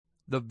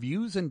The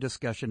views and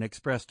discussion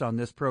expressed on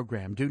this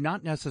program do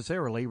not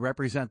necessarily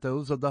represent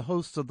those of the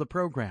hosts of the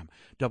program,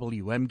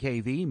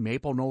 WMKV,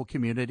 Maple Knoll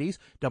Communities,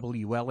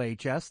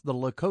 WLHS, the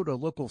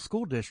Lakota Local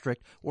School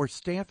District, or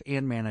staff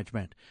and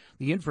management.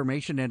 The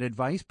information and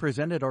advice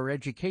presented are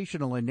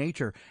educational in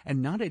nature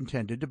and not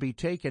intended to be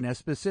taken as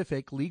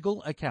specific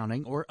legal,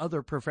 accounting, or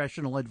other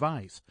professional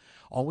advice.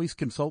 Always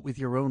consult with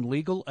your own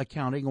legal,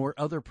 accounting, or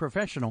other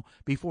professional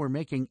before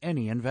making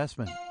any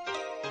investment.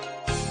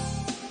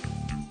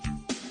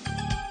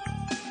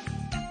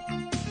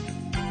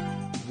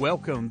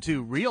 Welcome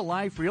to Real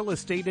Life Real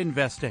Estate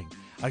Investing,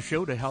 a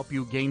show to help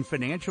you gain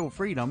financial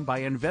freedom by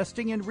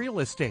investing in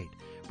real estate.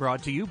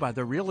 Brought to you by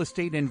the Real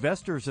Estate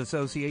Investors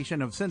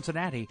Association of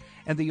Cincinnati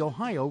and the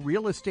Ohio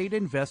Real Estate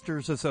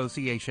Investors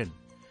Association.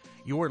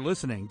 You're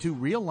listening to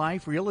Real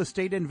Life Real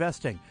Estate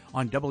Investing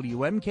on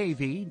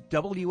WMKV,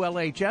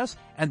 WLHS,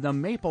 and the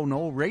Maple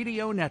Knoll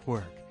Radio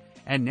Network.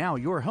 And now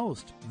your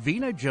host,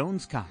 Vena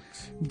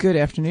Jones-Cox. Good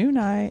afternoon.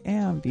 I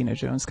am Vena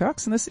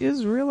Jones-Cox, and this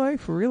is Real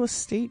Life Real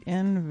Estate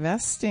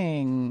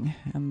Investing.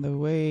 And the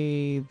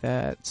way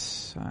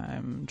that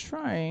I'm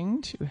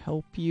trying to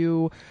help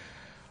you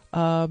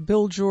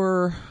build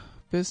your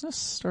business,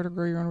 start or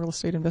grow your own real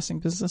estate investing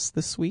business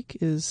this week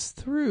is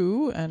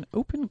through an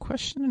open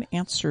question and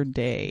answer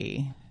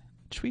day,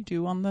 which we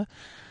do on the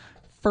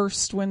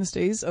first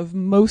Wednesdays of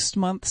most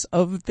months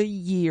of the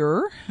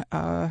year.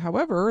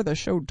 However, the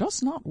show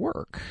does not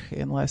work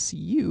unless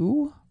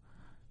you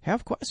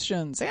have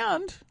questions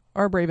and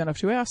are brave enough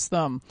to ask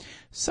them.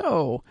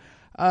 So,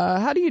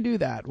 how do you do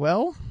that?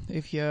 Well,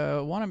 if you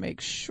want to make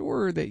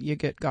sure that you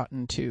get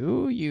gotten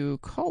to, you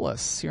call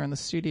us here in the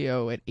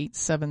studio at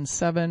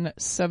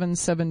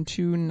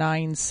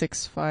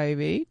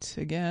 877-772-9658.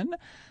 Again,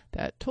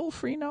 that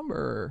toll-free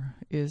number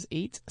is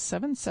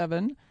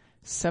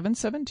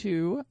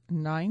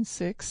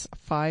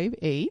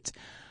 877-772-9658.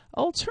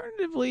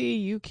 Alternatively,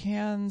 you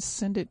can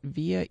send it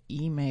via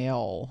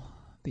email.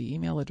 The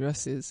email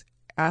address is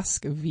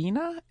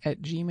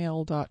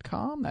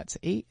askvena@gmail.com. That's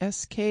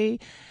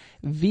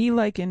ASKV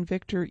like in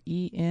Victor,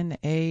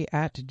 ENA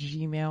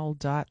 @gmail.com.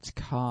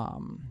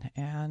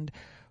 And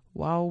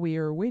while we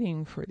are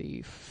waiting for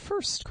the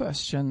first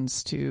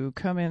questions to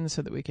come in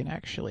so that we can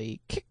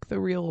actually kick the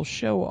real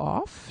show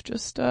off,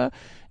 just a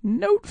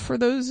note for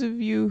those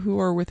of you who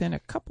are within a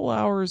couple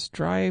hours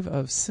drive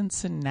of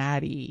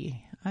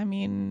Cincinnati. I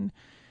mean,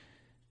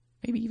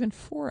 maybe even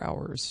 4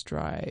 hours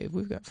drive.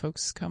 We've got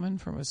folks coming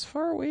from as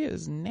far away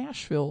as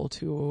Nashville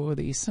to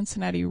the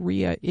Cincinnati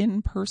REIA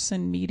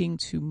in-person meeting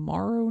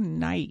tomorrow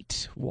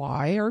night.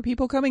 Why are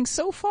people coming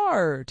so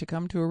far to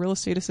come to a real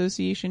estate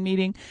association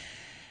meeting?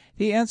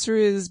 The answer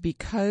is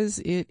because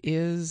it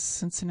is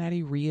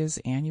Cincinnati REIA's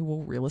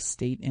annual real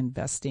estate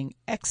investing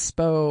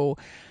expo.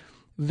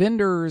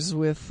 Vendors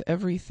with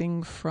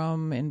everything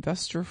from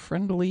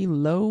investor-friendly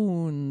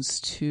loans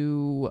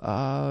to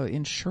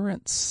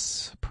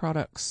insurance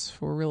products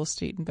for real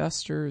estate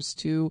investors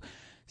to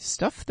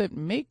stuff that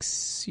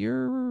makes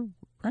your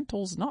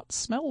rentals not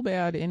smell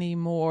bad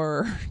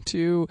anymore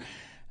to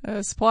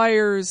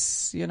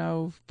suppliers,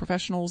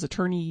 professionals,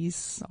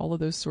 attorneys, all of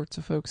those sorts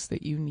of folks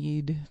that you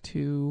need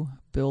to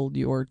build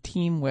your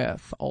team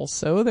with.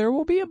 Also, there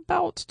will be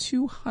about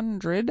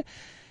 200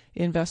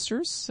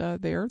 investors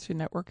there to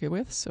network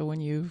with. So when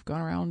you've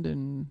gone around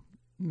and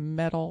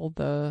met all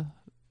the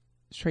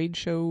trade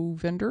show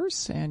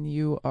vendors and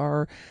you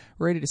are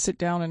ready to sit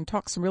down and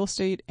talk some real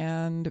estate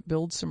and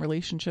build some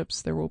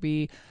relationships, there will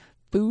be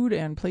food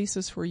and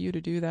places for you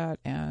to do that.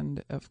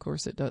 And of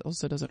course, it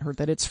also doesn't hurt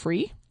that it's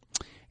free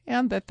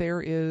and that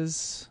there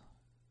is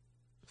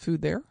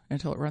food there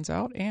until it runs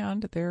out.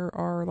 And there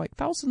are like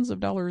thousands of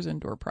dollars in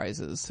door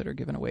prizes that are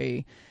given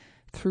away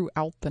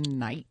throughout the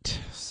night.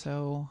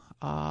 So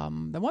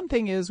the one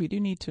thing is we do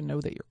need to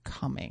know that you're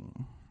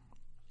coming.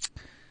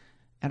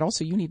 And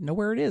also you need to know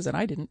where it is, and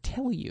I didn't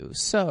tell you.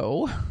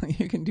 So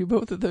you can do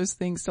both of those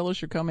things. Tell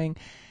us you're coming.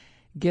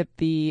 Get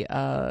the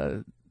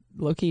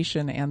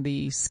location and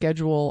the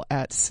schedule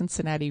at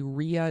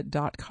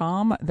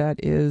CincinnatiREIA.com.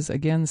 That is,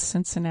 again,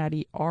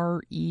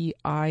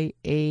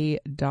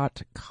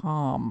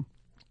 CincinnatiREIA.com.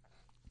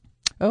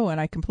 Oh,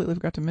 and I completely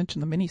forgot to mention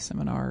the mini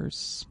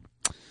seminars.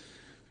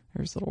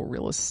 There's little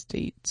real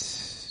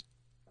estate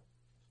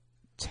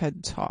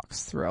TED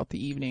Talks throughout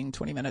the evening,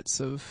 20 minutes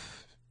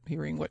of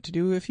hearing what to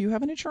do if you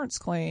have an insurance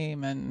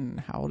claim and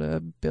how to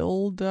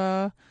build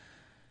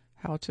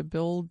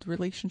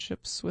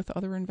relationships with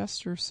other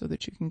investors so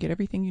that you can get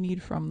everything you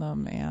need from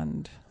them,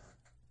 and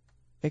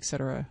et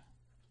cetera,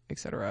 et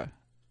cetera,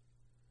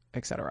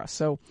 et cetera.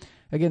 So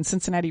again,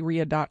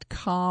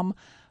 CincinnatiREIA.com.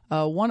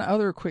 One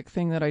other quick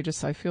thing that I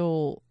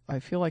feel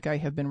like I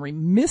have been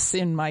remiss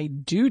in my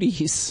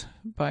duties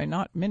by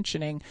not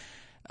mentioning.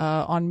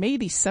 On May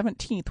the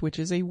 17th, which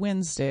is a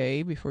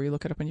Wednesday, before you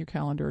look it up on your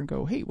calendar and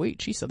go, hey,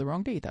 wait, she said the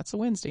wrong date. That's a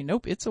Wednesday.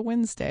 Nope, it's a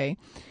Wednesday.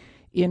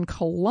 In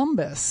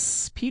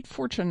Columbus, Pete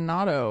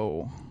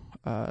Fortunato,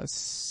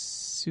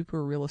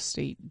 super real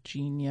estate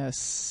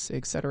genius,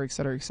 et cetera, et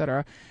cetera, et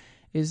cetera,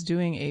 is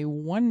doing a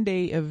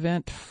one-day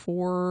event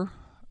for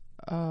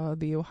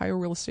the Ohio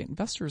Real Estate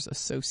Investors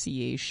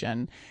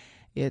Association.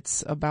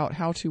 It's about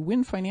how to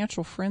win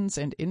financial friends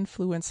and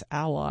influence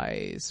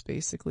allies.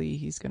 Basically,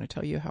 he's going to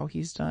tell you how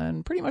he's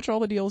done pretty much all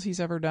the deals he's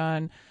ever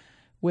done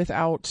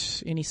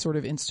without any sort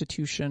of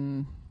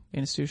institutional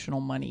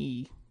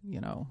money,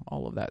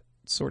 all of that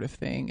sort of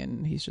thing.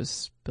 And he's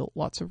just built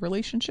lots of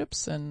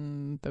relationships,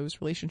 and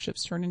those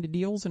relationships turn into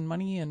deals and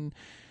money and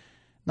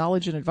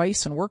knowledge and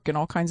advice and work and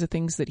all kinds of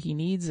things that he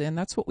needs, and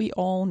that's what we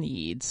all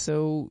need.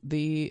 So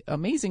the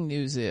amazing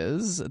news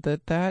is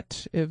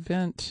that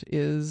event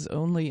is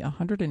only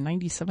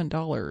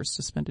 $197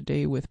 to spend a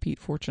day with Pete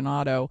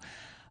Fortunato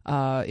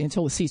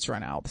until the seats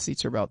run out. The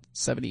seats are about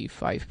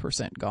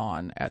 75%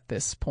 gone at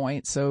this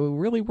point, so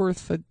really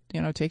worth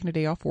taking a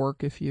day off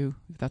work if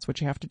that's what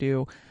you have to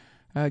do.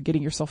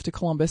 Getting yourself to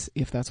Columbus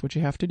if that's what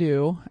you have to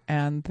do,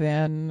 and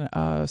then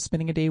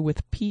spending a day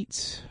with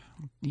Pete.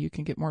 You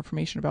can get more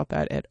information about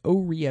that at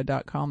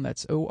orea.com.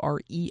 That's OREIA.com.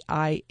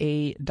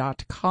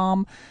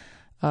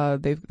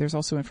 There's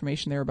also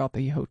information there about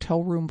the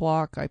hotel room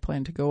block. I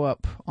plan to go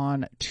up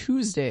on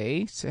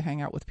Tuesday to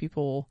hang out with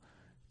people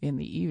in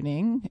the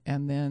evening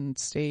and then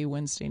stay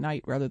Wednesday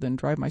night rather than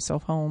drive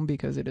myself home,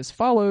 because it is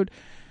followed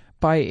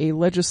by a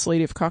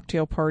legislative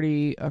cocktail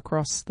party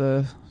across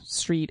the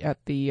street at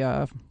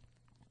the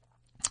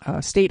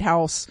State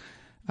House,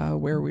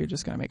 where we're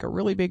just going to make a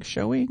really big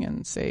showing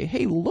and say,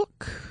 hey,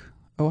 look,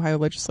 Ohio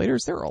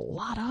legislators, there are a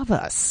lot of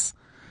us.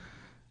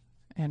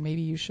 And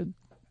maybe you should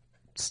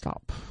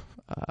stop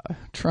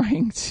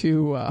trying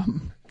to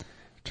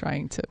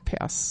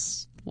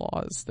pass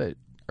laws that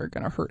are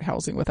going to hurt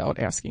housing without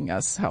asking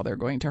us how they're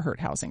going to hurt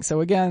housing.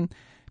 So again,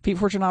 Pete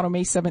Fortunato,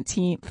 May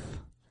 17th.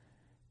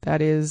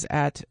 That is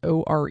at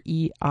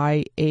OREIA.com.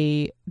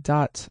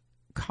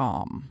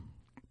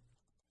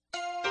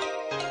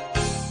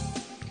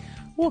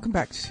 Welcome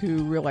back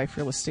to Real Life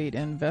Real Estate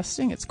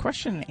Investing. It's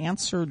question and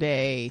answer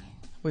day,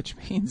 which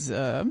means,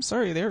 I'm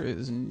sorry, there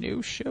is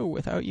no show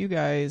without you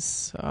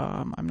guys.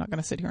 I'm not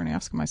going to sit here and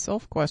ask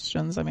myself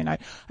questions. I mean, I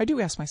do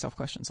ask myself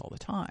questions all the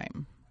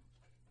time,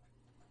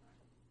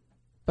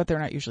 but they're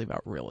not usually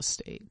about real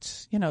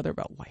estate. They're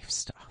about life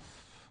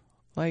stuff.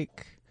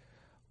 Like,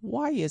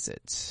 why is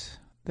it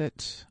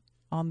that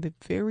on the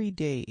very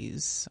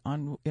days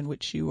in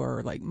which you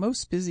are like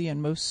most busy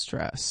and most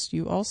stressed,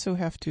 you also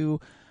have to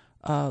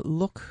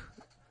look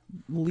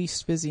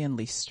least busy and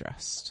least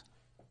stressed?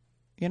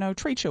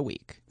 Trade show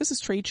week. This is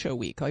trade show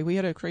week. Like, we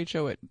had a trade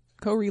show at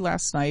CoRE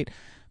last night.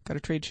 Got a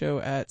trade show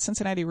at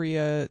Cincinnati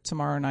REIA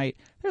tomorrow night.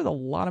 There's a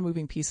lot of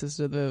moving pieces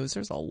to those.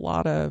 There's a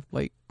lot of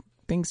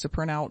things to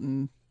print out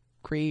and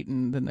create,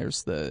 and then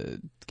there's the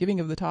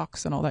giving of the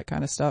talks and all that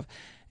kind of stuff.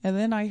 And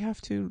then I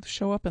have to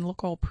show up and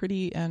look all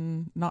pretty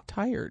and not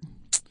tired.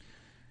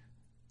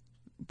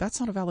 That's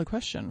not a valid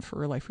question for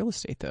Real Life Real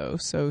Estate, though.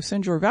 So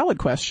send your valid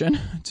question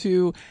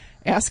to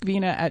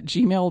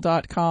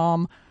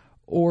askvina@gmail.com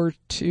or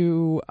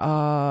to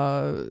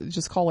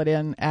just call it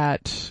in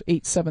at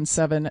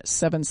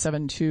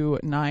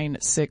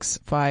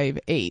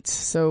 877-772-9658.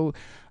 So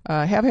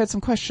have had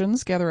some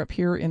questions gather up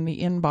here in the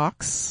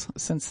inbox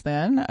since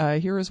then.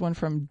 Here is one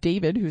from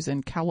David, who's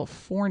in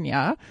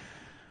California.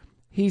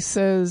 He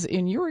says,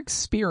 in your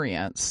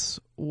experience,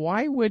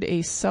 why would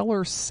a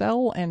seller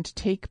sell and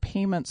take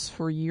payments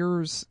for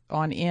years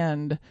on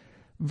end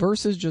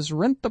versus just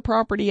rent the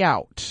property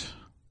out?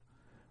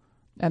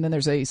 And then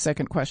there's a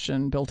second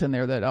question built in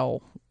there that I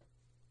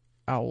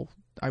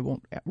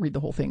won't read the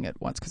whole thing at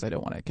once because I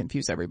don't want to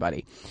confuse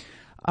everybody.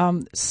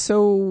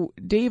 So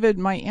David,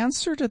 my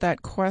answer to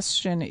that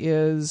question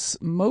is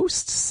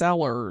most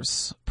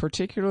sellers,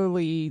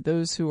 particularly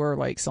those who are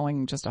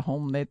selling just a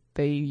home that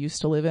they used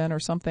to live in or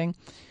something,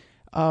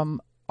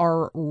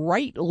 are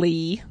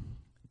rightly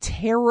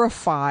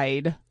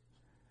terrified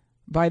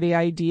by the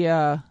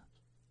idea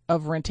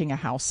of renting a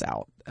house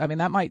out. I mean,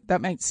 that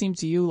might seem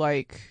to you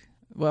like,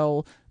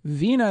 well,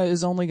 Vina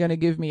is only going to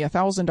give me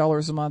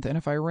 $1,000 a month, and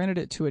if I rented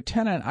it to a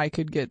tenant, I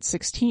could get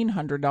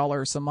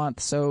 $1,600 a month.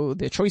 So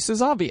the choice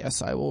is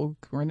obvious. I will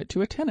rent it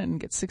to a tenant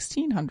and get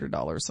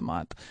 $1,600 a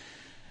month.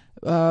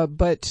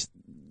 But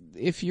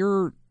if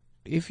you're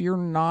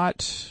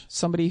not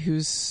somebody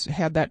who's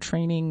had that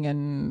training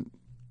and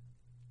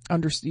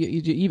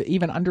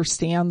even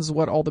understands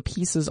what all the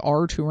pieces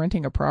are to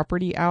renting a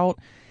property out,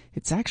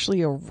 it's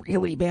actually a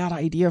really bad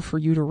idea for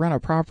you to rent a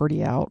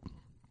property out,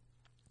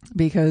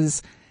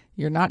 because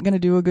you're not going to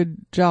do a good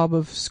job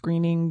of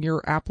screening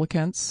your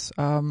applicants.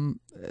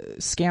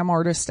 Scam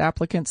artist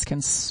applicants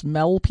can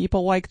smell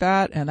people like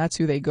that, and that's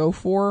who they go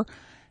for.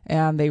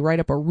 And they write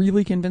up a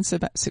really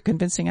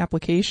convincing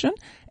application.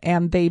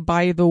 And they,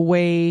 by the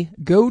way,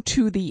 go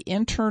to the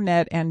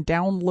internet and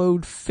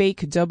download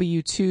fake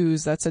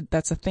W-2s.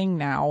 That's a thing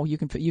now. You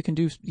can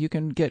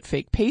get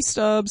fake pay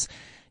stubs.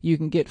 You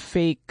can get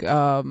fake,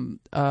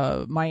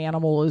 my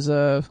animal is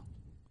a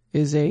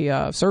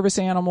service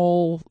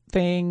animal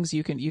things.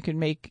 You can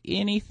make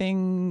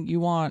anything you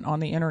want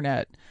on the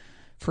internet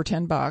for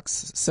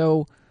 $10.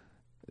 So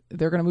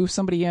they're going to move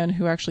somebody in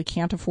who actually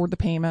can't afford the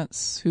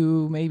payments,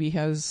 who maybe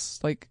has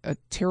like a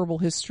terrible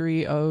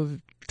history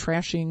of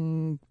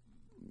trashing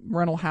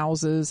rental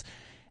houses,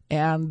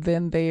 and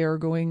then they are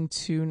going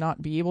to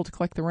not be able to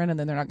collect the rent, and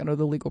then they're not going to know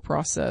the legal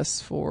process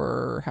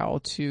for how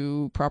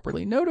to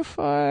properly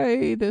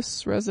notify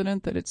this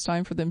resident that it's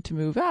time for them to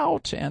move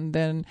out, and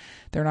then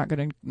they're not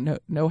going to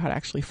know how to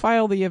actually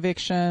file the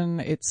eviction.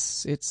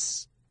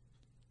 It's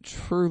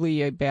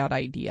truly a bad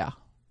idea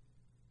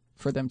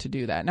for them to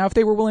do that. Now, if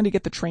they were willing to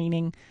get the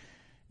training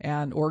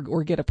and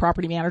or get a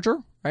property manager,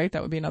 right,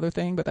 that would be another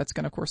thing, but that's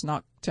going to, of course,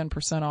 knock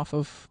 10% off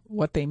of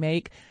what they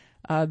make,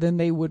 then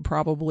they would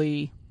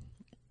probably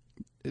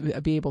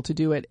be able to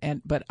do it.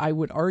 But I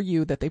would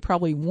argue that they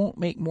probably won't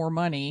make more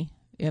money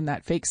in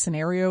that fake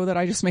scenario that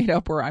I just made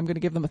up, where I'm going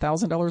to give them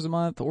 $1,000 a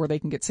month, or they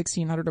can get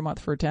 $1,600 a month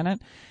for a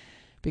tenant.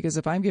 Because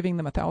if I'm giving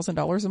them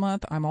 $1,000 a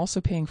month, I'm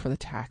also paying for the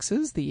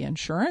taxes, the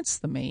insurance,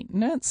 the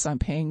maintenance. I'm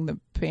paying the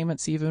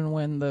payments even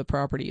when the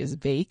property is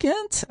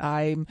vacant.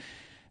 I'm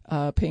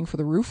paying for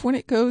the roof when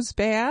it goes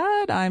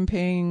bad. I'm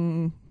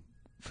paying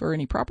for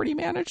any property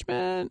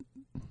management.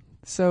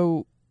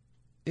 So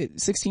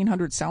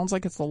 $1,600 sounds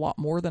like it's a lot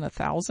more than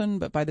 $1,000,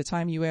 but by the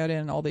time you add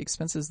in all the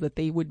expenses that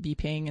they would be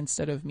paying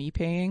instead of me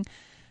paying,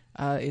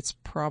 it's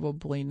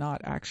probably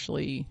not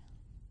actually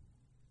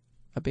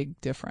a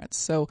big difference.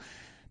 So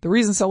the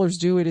reason sellers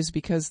do it is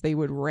because they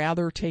would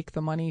rather take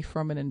the money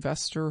from an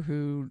investor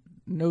who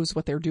knows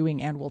what they're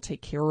doing and will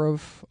take care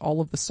of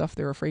all of the stuff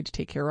they're afraid to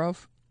take care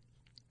of.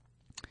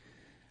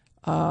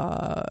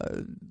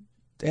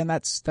 And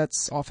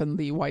that's often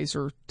the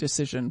wiser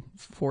decision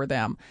for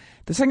them.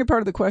 The second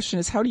part of the question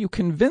is, how do you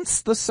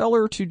convince the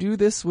seller to do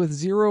this with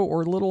zero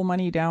or little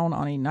money down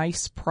on a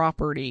nice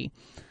property?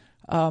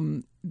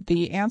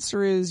 The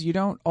answer is you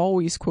don't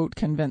always, quote,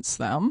 convince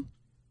them.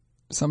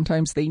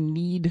 Sometimes they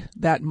need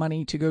that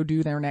money to go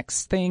do their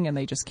next thing, and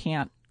they just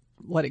can't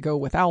let it go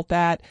without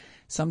that.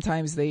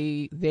 Sometimes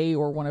they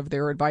or one of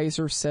their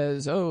advisors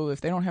says, oh,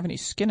 if they don't have any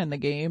skin in the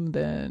game,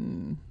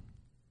 then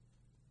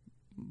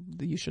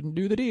you shouldn't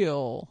do the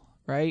deal,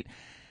 right?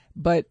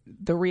 But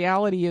the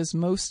reality is,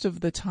 most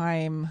of the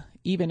time,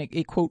 even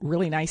a quote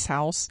really nice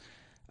house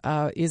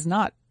it's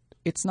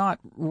not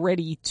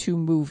ready to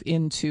move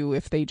into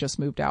if they just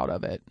moved out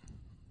of it.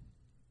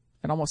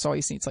 It almost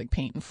always needs like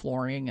paint and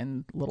flooring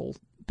and little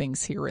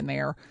things here and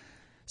there.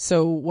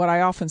 So what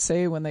I often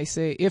say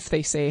if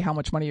they say, how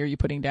much money are you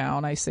putting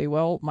down? I say,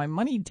 well, my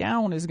money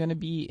down is going to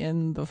be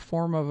in the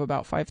form of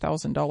about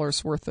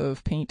 $5,000 worth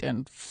of paint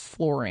and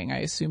flooring. I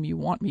assume you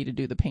want me to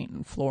do the paint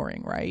and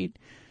flooring, right?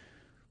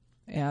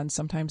 And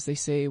sometimes they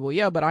say, well,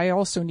 yeah, but I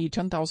also need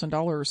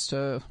 $10,000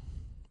 to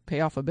pay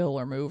off a bill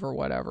or move or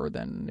whatever.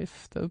 Then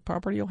if the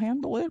property will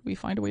handle it, we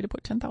find a way to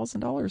put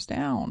 $10,000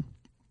 down.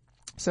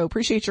 So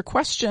appreciate your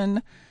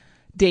question,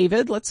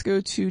 David. Let's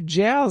go to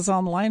Jazz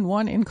on line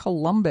 1 in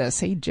Columbus.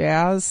 Hey,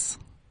 Jazz.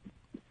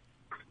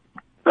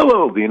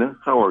 Hello, Vina.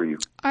 How are you?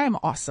 I'm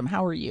awesome.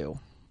 How are you?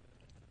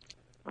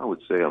 I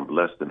would say I'm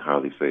blessed and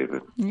highly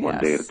favored. Yes. One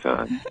day at a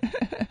time.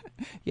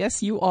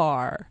 Yes, you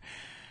are.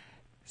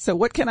 So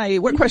what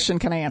question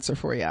can I answer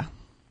for you?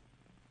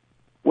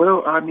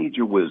 Well, I need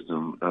your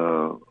wisdom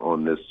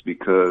on this,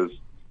 because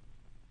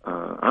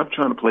I'm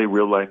trying to play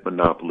real life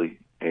Monopoly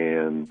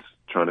and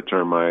trying to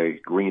turn my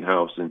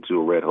greenhouse into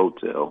a red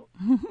hotel.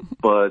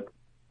 But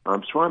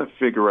I'm trying to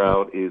figure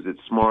out, is it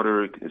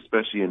smarter,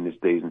 especially in this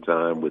days and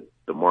time with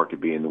the market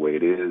being the way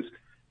it is,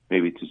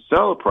 maybe to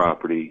sell a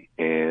property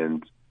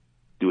and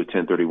do a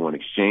 1031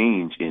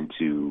 exchange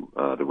into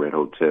the red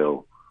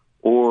hotel,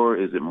 or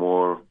is it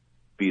more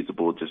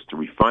feasible just to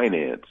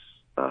refinance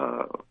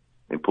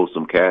and pull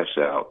some cash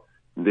out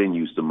and then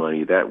use the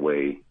money that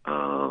way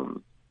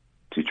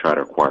to try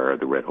to acquire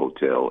the red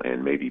hotel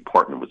and maybe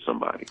partner with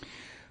somebody?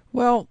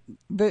 Well,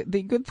 the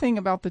good thing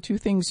about the two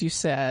things you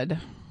said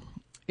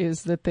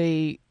is that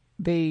they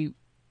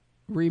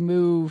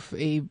remove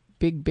a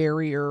big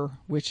barrier,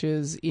 which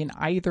is, in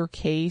either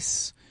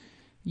case,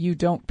 you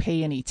don't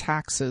pay any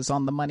taxes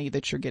on the money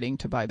that you're getting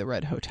to buy the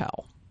red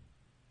hotel.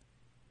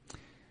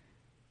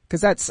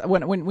 Because that's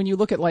when you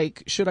look at,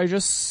 like, should I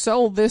just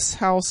sell this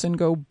house and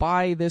go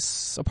buy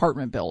this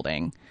apartment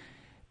building?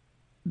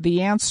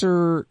 The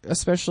answer,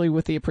 especially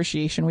with the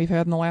appreciation we've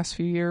had in the last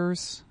few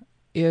years,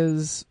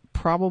 is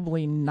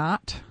probably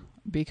not.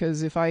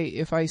 Because if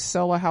I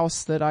sell a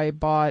house that I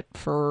bought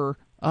for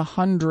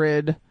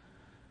 $100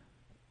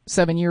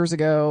 7 years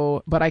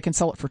ago, but I can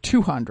sell it for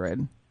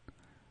 $200,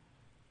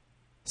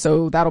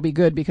 so that'll be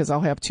good because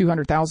I'll have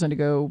 $200,000 to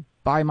go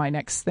buy my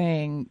next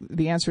thing.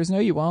 The answer is no,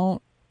 you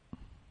won't.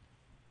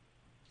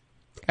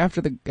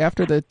 After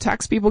the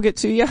tax people get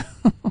to you,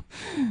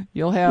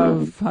 you'll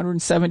have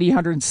 170,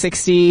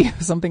 160,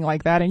 something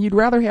like that, and you'd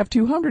rather have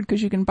 200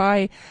 because you can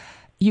buy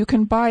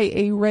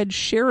a red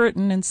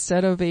Sheraton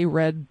instead of a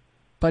red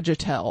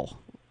Budgetel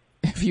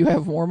if you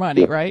have more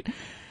money, right?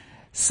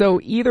 So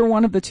either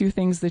one of the two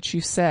things that you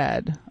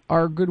said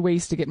are good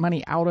ways to get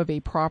money out of a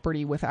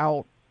property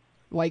without,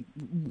 like,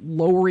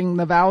 lowering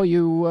the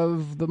value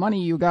of the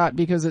money you got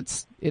because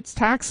it's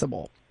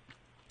taxable.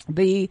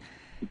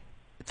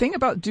 thing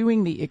about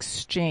doing the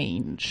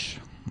exchange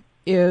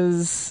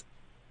is,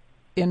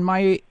 in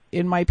my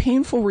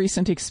painful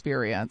recent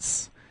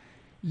experience,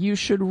 you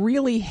should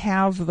really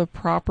have the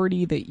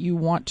property that you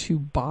want to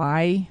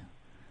buy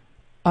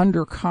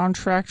under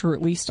contract, or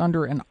at least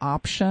under an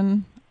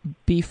option,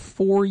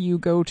 before you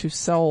go to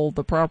sell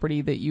the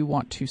property that you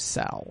want to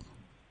sell.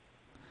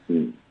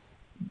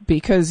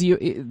 Because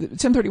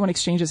 1031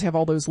 exchanges have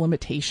all those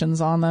limitations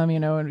on them,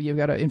 and you've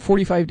got in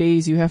 45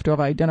 days you have to have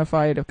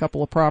identified a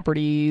couple of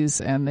properties,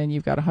 and then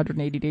you've got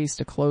 180 days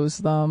to close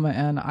them.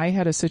 And I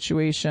had a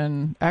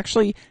situation,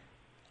 actually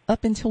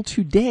up until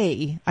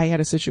today, I had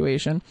a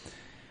situation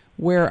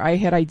where I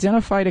had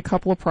identified a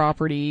couple of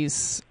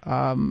properties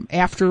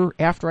after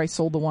I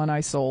sold the one I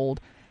sold,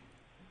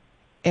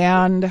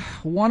 and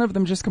one of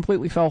them just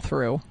completely fell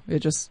through. It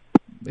just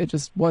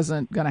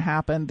wasn't going to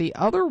happen. The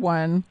other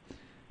one,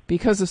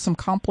 because of some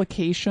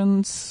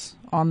complications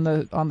on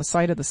the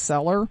side of the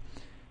seller,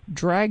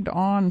 dragged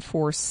on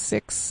for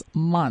 6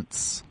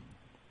 months.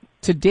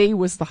 Today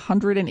was the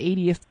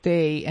 180th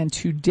day, and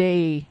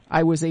today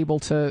I was able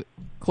to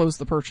close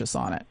the purchase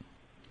on it.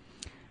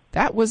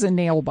 That was a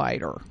nail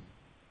biter.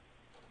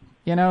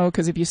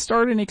 Because if you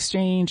start an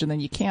exchange and then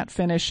you can't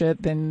finish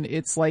it, then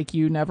it's like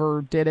you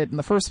never did it in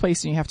the first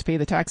place, and you have to pay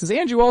the taxes,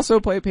 and you also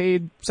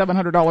paid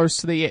 $700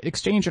 to the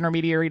exchange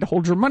intermediary to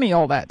hold your money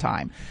all that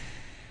time.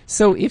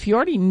 So if you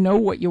already know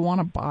what you want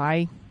to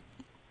buy,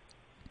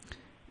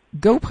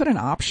 go put an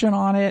option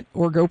on it,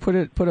 or go put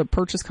a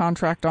purchase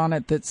contract on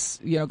it that's,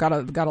 got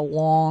a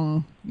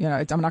long,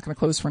 I'm not going to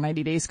close for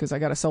 90 days because I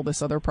got to sell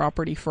this other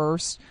property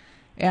first,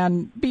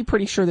 and be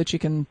pretty sure that you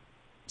can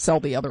sell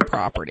the other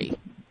property.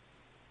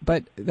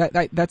 But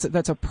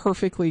that's a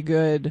perfectly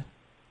good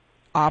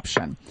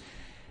option.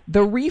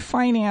 The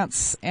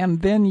refinance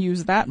and then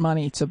use that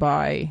money to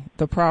buy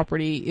the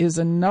property is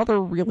another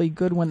really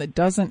good one that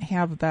doesn't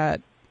have that,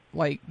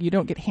 like, you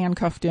don't get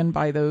handcuffed in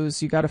by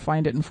those, you got to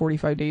find it in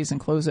 45 days and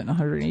close it in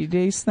 180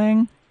 days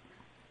thing.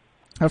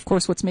 Of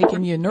course, what's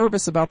making you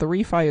nervous about the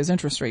refi is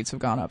interest rates have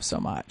gone up so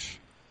much.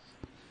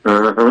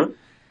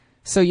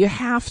 So you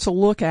have to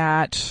look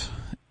at,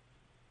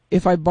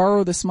 if I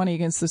borrow this money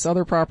against this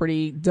other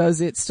property, does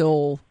it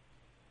still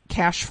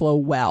cash flow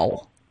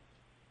well?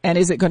 And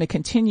is it going to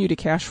continue to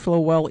cash flow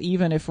well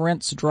even if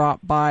rents drop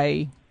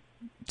by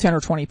 10 or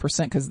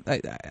 20%? Because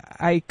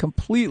I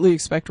completely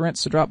expect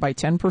rents to drop by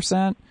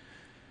 10%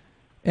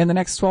 in the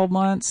next 12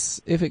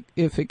 months. If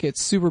it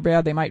gets super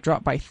bad, they might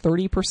drop by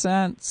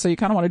 30%. So you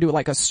kind of want to do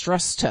like a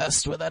stress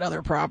test with that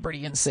other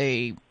property and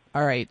say,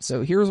 all right,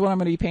 so here's what I'm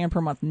going to be paying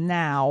per month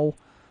now.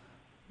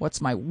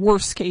 What's my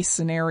worst case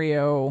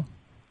scenario?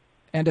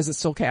 And does it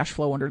still cash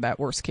flow under that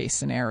worst case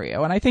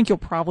scenario? And I think you'll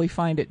probably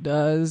find it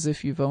does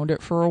if you've owned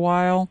it for a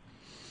while.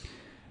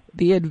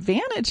 The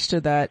advantage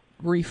to that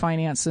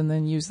refinance and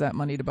then use that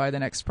money to buy the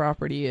next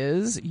property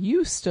is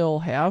you still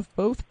have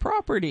both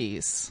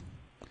properties.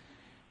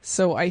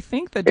 So I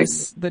think the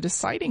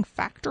deciding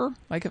factor,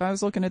 like if I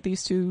was looking at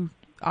these two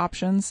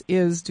options,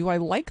 is, do I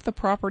like the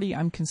property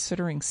I'm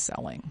considering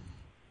selling?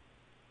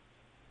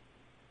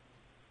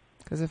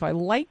 Because if I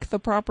like the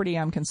property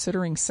I'm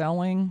considering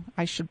selling,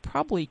 I should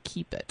probably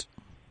keep it.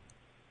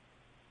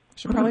 I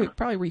should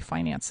probably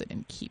refinance it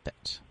and keep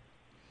it.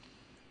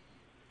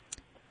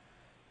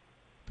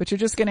 But you're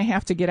just going to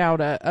have to get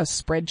out a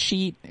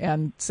spreadsheet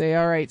and say,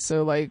 all right,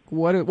 so like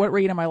what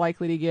rate am I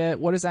likely to get?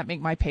 What does that make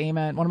my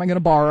payment? What am I going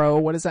to borrow?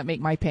 What does that make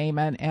my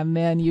payment? And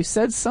then you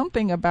said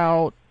something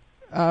about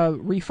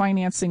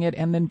refinancing it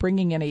and then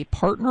bringing in a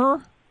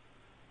partner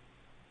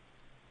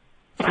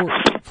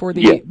for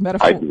the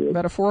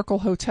metaphorical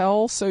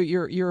hotel. So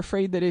you're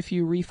afraid that if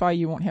you refi,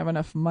 you won't have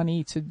enough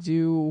money to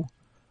do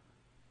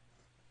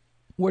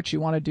what you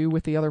want to do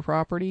with the other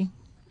property?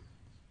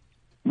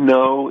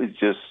 No, it's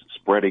just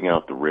spreading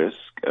out the risk.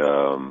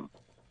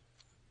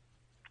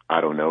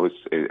 I don't know.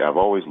 I've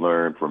always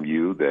learned from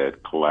you that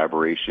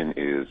collaboration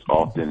is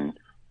often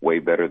way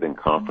better than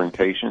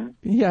confrontation.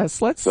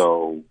 Yes, let's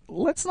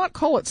not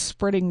call it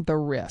spreading the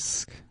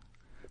risk.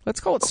 Let's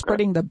call it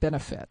spreading the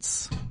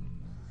benefits.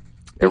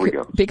 There we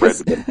go.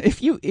 Because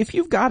if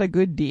you've got a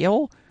good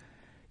deal,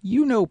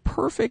 you know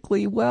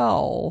perfectly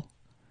well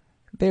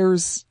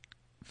there's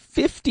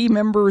 50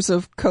 members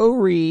of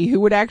CORE who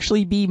would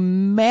actually be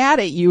mad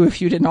at you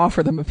if you didn't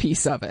offer them a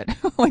piece of it.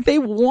 Like, they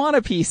want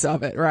a piece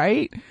of it,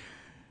 right?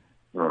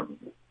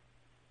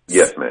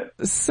 Yes, ma'am.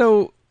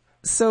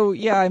 So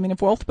yeah, I mean,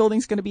 if wealth building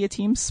is going to be a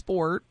team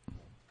sport,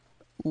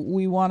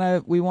 we want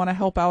to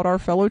help out our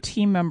fellow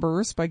team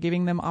members by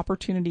giving them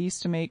opportunities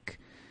to make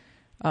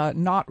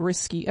not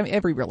risky. I mean,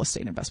 every real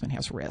estate investment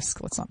has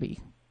risk. Let's not be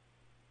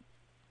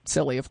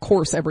silly. Of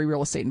course, every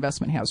real estate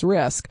investment has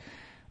risk,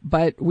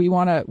 but we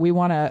want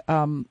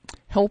to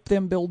help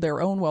them build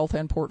their own wealth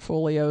and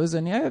portfolios.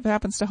 And yeah, if it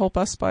happens to help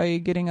us by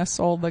getting us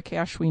all the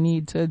cash we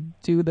need to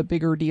do the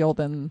bigger deal,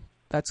 then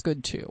that's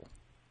good too.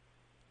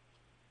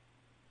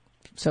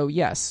 So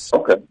yes,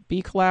 okay.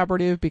 Be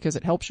collaborative because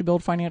it helps you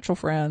build financial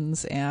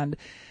friends, and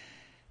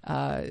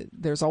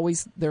There's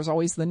always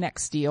the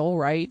next deal,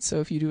 right? So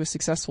if you do a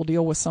successful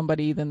deal with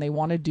somebody, then they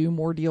want to do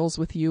more deals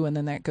with you, and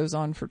then that goes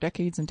on for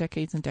decades and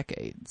decades and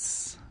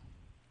decades.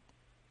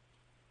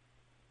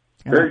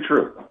 Very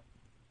true.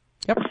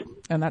 Yep,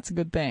 and that's a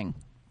good thing.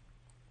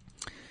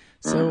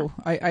 So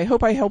I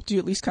hope I helped you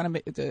at least kind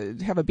of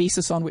have a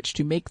basis on which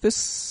to make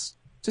this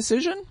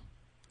decision.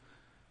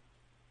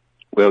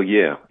 Well,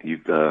 yeah,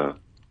 you've from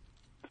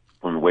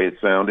the way it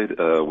sounded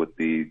with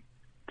the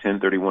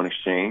 1031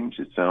 exchange,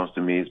 it sounds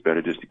to me it's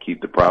better just to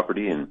keep the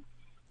property, and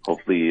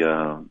hopefully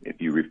if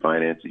you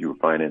refinance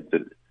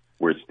it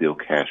where it still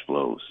cash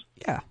flows.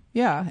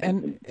 Yeah,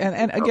 and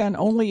again,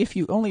 only if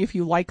you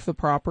like the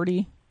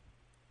property,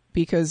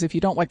 because if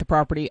you don't like the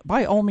property,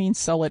 by all means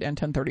sell it and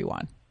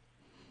 1031.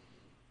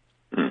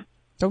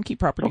 Don't keep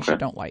properties you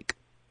don't like.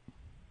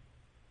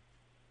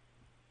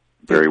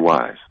 Very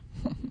wise.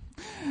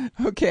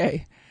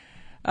 Okay.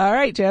 All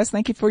right, Jazz,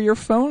 thank you for your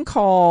phone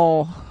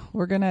call.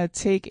 We're going to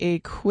take a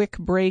quick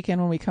break, and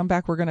when we come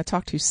back, we're going to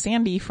talk to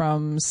Sandy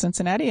from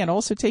Cincinnati and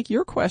also take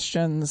your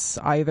questions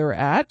either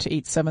at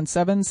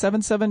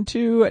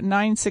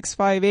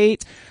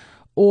 877-772-9658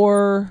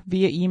 or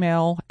via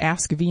email,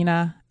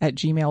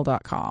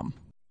 askvina@gmail.com.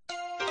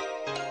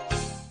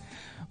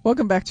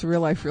 Welcome back to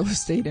Real Life Real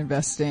Estate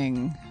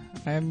Investing.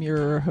 I'm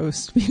your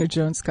host, Vina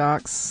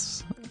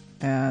Jones-Cox,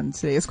 and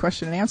today's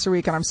question and answer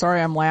week, and I'm sorry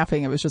I'm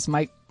laughing. It was just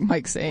Mike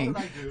saying,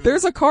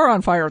 there's a car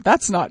on fire.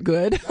 That's not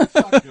good. That's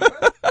not good.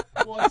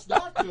 Well, it's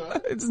not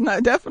good. It's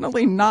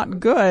definitely not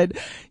good.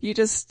 You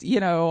just,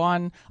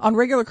 on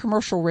regular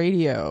commercial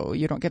radio,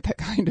 you don't get that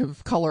kind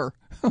of color.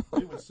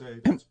 They would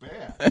say that's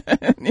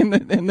bad. in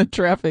the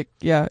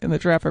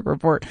traffic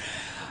report.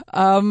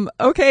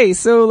 Okay,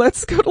 so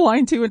let's go to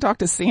line 2 and talk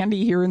to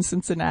Sandy here in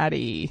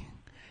Cincinnati.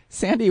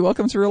 Sandy,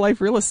 welcome to Real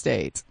Life Real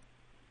Estate.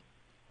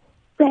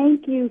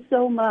 Thank you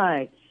so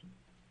much.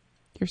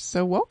 You're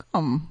so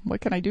welcome.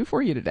 What can I do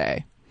for you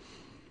today?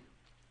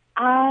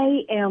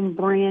 I am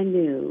brand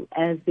new,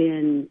 as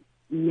in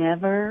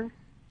never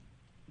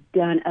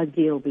done a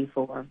deal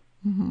before.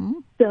 Mm-hmm.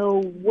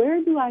 So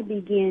where do I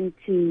begin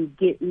to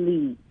get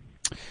leads?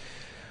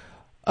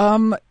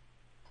 So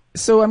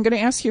I'm going to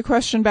ask you a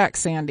question back,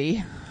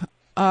 Sandy.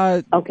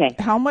 Okay.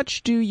 How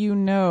much do you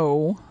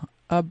know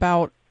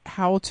about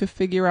how to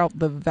figure out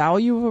the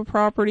value of a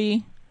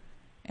property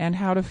and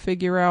how to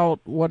figure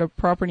out what a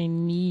property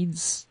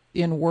needs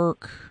in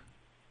work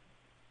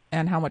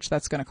and how much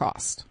that's going to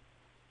cost?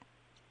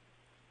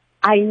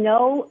 I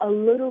know a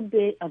little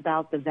bit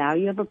about the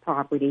value of a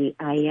property.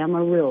 I am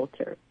a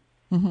realtor.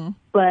 Mm-hmm.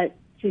 But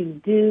to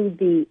do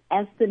the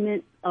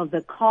estimate of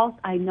the cost,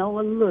 I know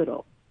a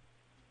little.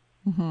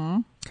 Mm-hmm.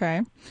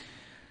 Okay.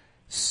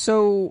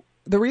 So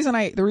the reason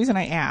I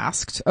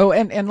asked,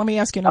 and let me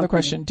ask you another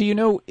question. Do you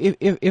know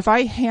if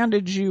I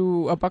handed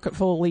you a bucket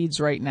full of leads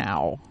right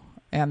now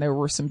and there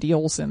were some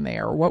deals in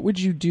there, what would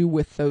you do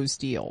with those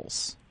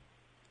deals?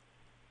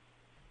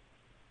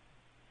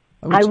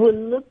 I would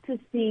look to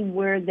see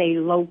where they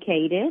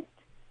located.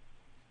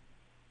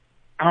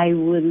 I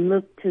would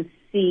look to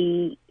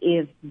see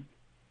if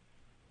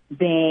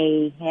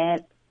they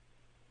had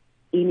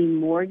any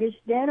mortgage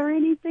debt or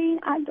anything.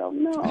 I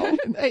don't know.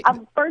 I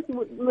first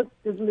would look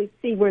to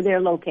see where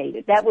they're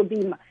located. That would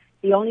be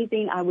the only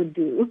thing I would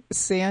do.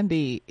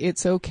 Sandy,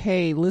 it's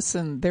okay.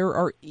 Listen, there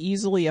are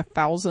easily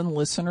 1,000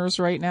 listeners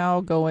right now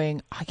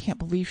going, I can't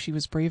believe she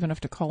was brave enough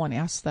to call and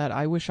ask that.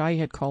 I wish I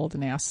had called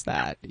and asked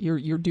that.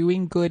 You're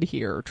doing good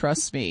here.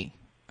 Trust me.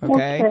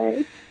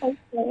 Okay.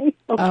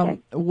 Okay.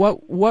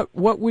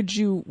 What would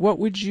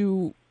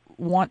you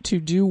want to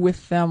do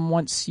with them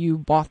once you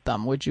bought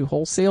them? Would you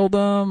wholesale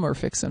them or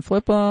fix and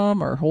flip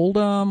them or hold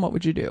them? What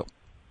would you do?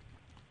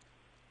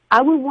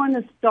 I would want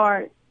to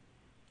start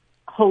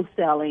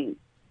wholesaling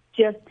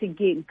just to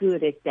get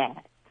good at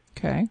that.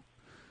 Okay.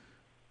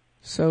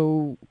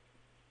 So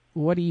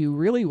what do you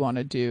really want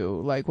to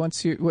do? Like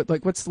what's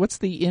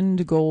the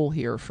end goal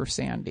here for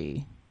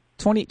Sandy?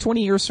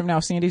 20 years from now,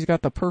 Sandy's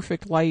got the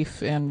perfect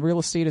life and real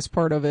estate is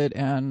part of it.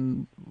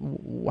 And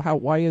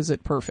why is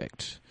it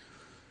perfect?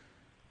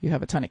 You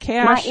have a ton of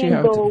cash.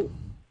 Go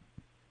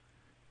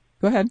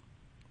ahead.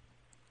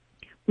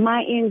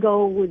 My end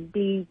goal would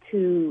be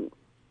to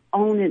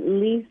own at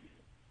least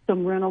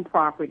some rental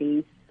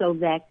properties so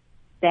that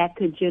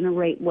could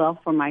generate wealth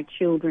for my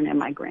children and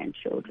my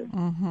grandchildren.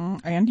 Mm-hmm.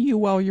 And you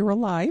while you're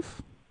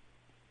alive.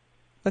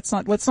 Let's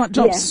not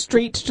jump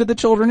straight to the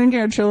children and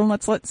grandchildren.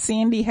 Let's let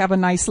Sandy have a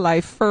nice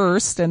life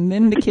first, and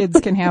then the kids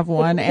can have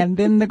one, and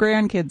then the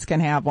grandkids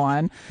can have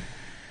one.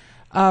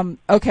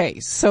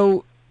 Okay,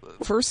 so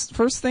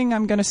first thing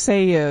I'm going to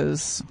say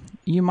is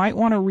you might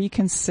want to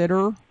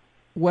reconsider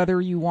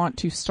whether you want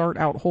to start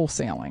out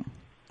wholesaling.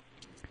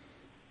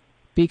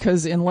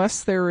 Because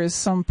unless there is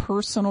some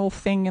personal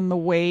thing in the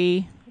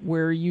way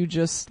where you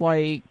just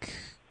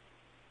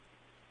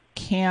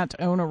can't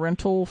own a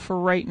rental for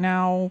right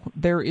now,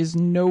 there is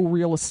no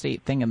real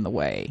estate thing in the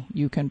way.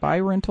 You can buy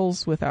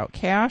rentals without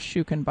cash.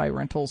 You can buy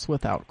rentals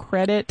without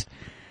credit.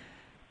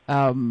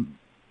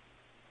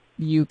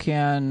 You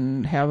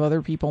can have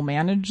other people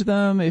manage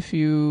them if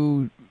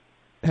you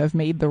have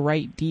made the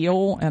right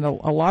deal. And a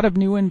lot of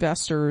new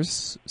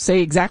investors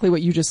say exactly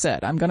what you just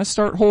said. I'm going to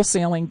start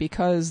wholesaling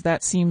because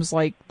that seems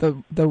like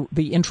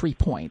the entry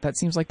point. That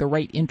seems like the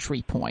right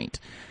entry point.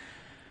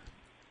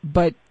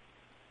 But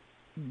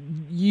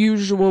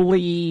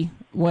usually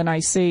when I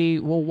say,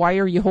 well, why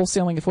are you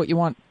wholesaling if what you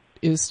want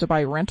is to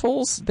buy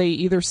rentals? They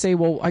either say,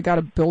 well, I got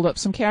to build up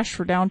some cash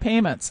for down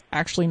payments.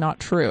 Actually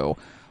not true.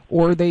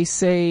 Or they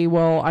say,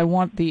 well, I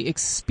want the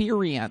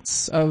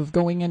experience of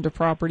going into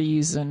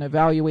properties and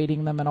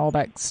evaluating them and all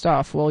that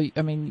stuff. Well,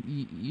 I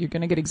mean, you're going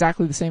to get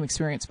exactly the same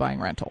experience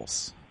buying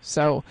rentals.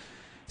 So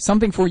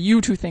something for you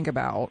to think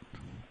about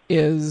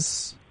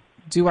is,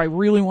 do I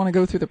really want to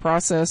go through the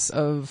process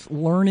of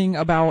learning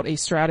about a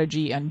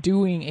strategy and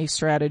doing a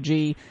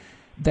strategy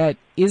that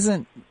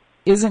isn't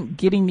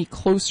getting me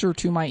closer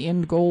to my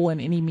end goal in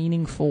any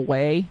meaningful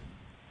way?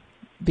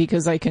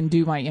 Because I can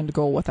do my end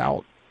goal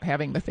without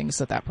having the things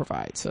that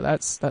provides. So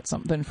that's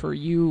something for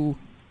you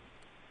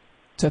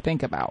to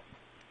think about.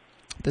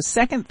 The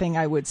second thing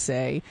I would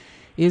say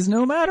is,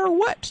 no matter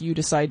what you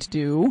decide to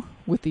do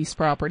with these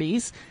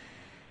properties,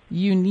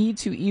 you need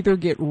to either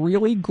get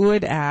really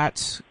good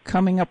at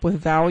coming up with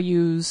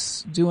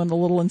values, doing the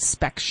little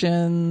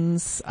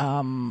inspections,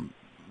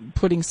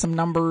 putting some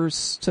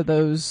numbers to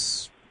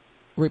those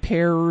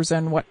repairs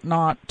and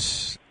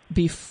whatnot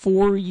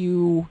before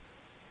you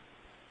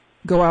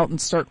go out and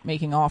start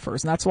making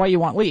offers. And that's why you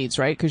want leads,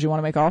 right? Because you want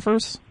to make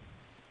offers?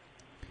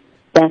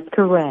 That's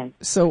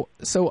correct. So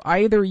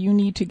either you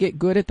need to get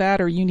good at that,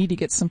 or you need to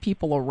get some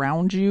people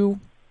around you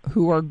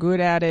who are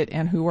good at it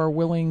and who are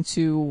willing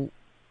to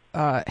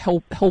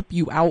help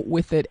you out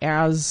with it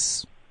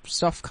as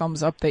stuff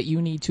comes up that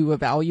you need to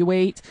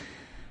evaluate.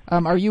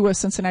 Are you a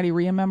Cincinnati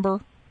REIA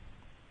member?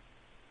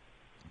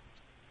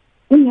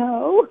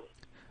 No.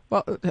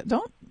 Well,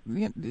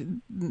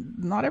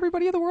 not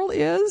everybody in the world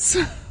is.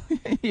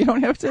 You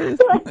don't have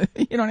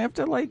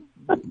to like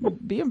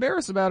be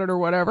embarrassed about it or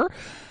whatever.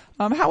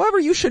 However,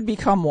 you should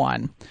become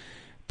one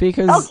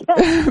because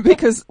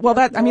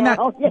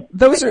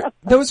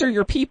those are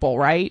your people,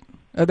 right?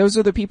 Those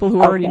are the people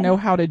who already know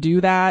how to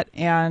do that,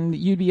 and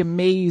you'd be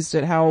amazed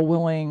at how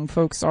willing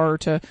folks are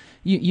to.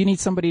 You need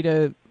somebody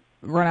to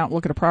run out and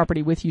look at a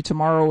property with you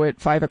tomorrow at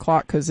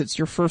 5:00 because it's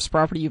your first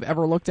property you've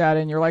ever looked at,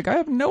 and you're like, I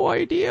have no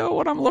idea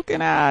what I'm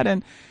looking at,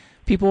 and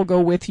people will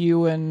go with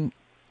you and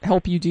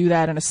help you do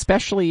that. And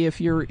especially if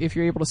you're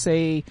able to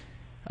say,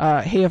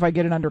 hey, if I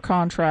get it under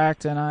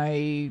contract and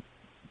I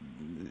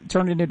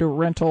turn it into a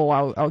rental,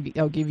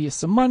 I'll give you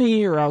some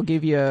money, or I'll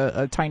give you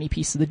a tiny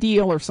piece of the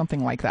deal or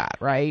something like that,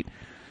 right?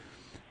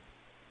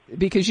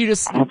 Because you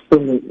just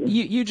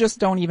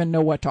don't even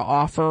know what to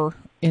offer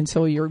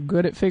until you're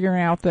good at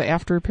figuring out the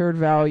after repaired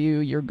value.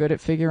 You're good at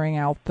figuring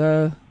out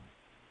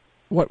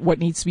what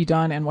needs to be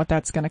done and what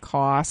that's going to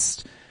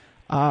cost.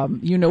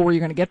 You know where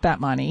you're going to get that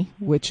money,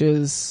 which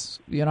is,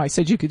 I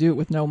said you could do it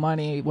with no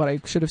money. What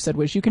I should have said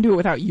was you can do it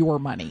without your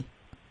money.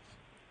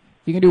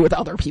 You can do it with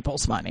other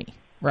people's money,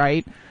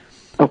 right?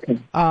 Okay.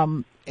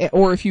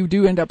 Or if you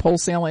do end up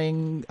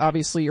wholesaling,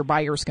 obviously your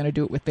buyer's going to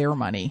do it with their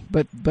money,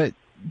 but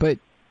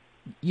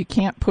you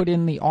can't put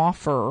in the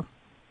offer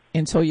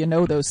until you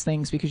know those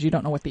things, because you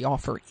don't know what the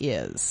offer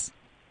is.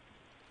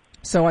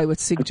 So I would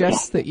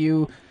suggest that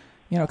you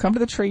come to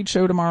the trade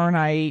show tomorrow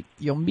night.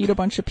 You'll meet a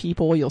bunch of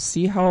people. You'll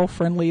see how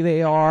friendly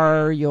they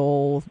are.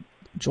 You'll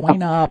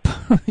join up.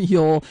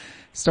 You'll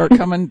start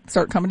coming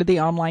to the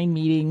online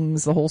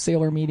meetings, the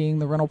wholesaler meeting,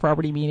 the rental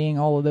property meeting,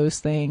 all of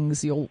those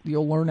things. You'll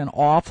learn an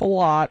awful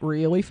lot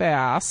really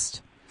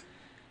fast.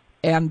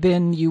 And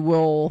then you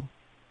will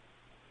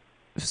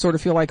sort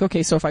of feel like,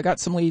 okay, so if I got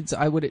some leads,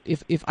 I would,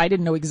 if I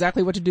didn't know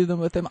exactly what to do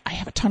with them, I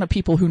have a ton of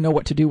people who know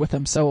what to do with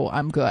them, so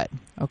I'm good.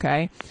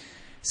 Okay.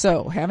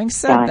 So having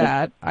said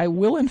that, I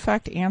will in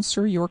fact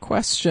answer your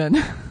question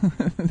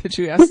that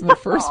you asked in the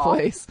first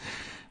place,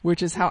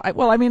 which is how I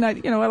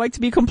like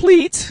to be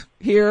complete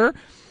here.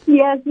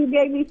 Yes, you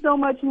gave me so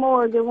much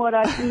more than what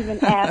I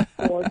even asked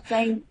for.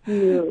 Thank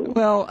you.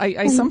 Well,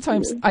 I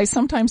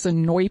sometimes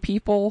annoy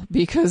people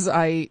because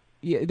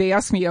they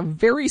ask me a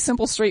very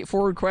simple,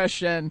 straightforward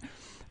question,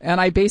 and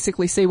I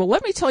basically say, well,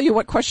 let me tell you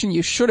what question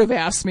you should have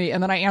asked me,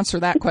 and then I answer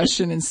that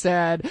question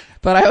instead.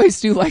 But I always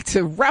do like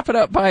to wrap it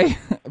up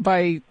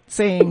by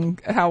saying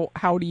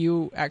how do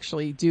you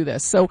actually do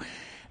this. So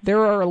there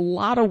are a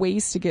lot of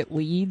ways to get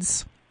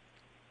leads,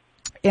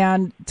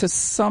 and to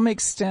some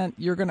extent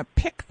you're going to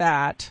pick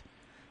that.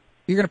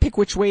 You're going to pick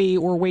which way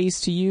or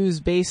ways to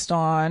use based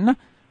on,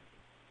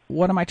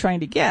 what am I trying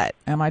to get?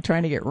 Am I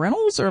trying to get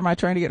rentals, or am I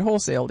trying to get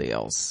wholesale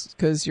deals?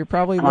 Because you're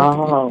probably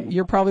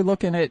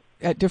looking at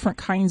different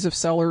kinds of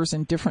sellers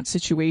in different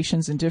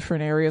situations in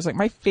different areas. Like,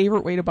 my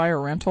favorite way to buy a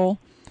rental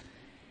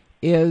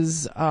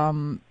is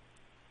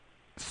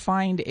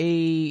find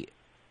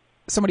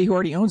somebody who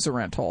already owns a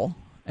rental,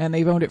 and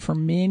they've owned it for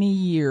many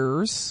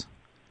years,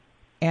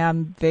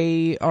 and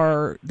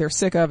they're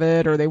sick of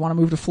it, or they want to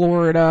move to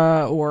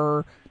Florida,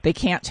 or they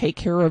can't take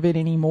care of it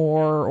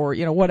anymore, or,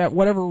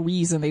 whatever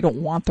reason they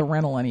don't want the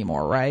rental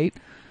anymore, right?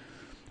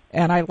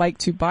 And I like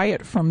to buy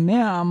it from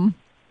them,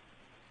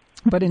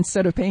 but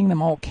instead of paying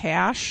them all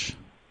cash,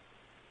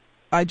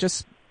 I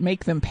just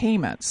make them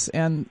payments.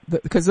 And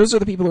because those are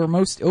the people who are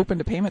most open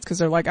to payments, because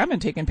they're like, I've been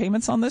taking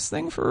payments on this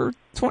thing for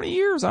 20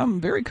 years.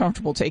 I'm very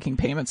comfortable taking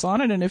payments on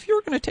it. And if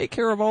you're going to take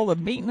care of all the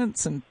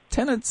maintenance and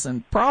tenants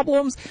and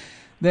problems,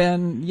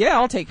 then yeah,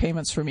 I'll take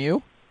payments from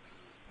you.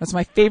 That's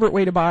my favorite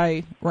way to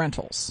buy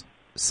rentals.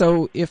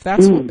 So if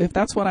that's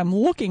what I'm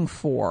looking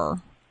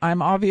for,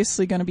 I'm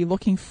obviously going to be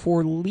looking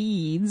for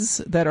leads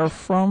that are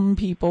from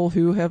people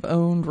who have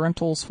owned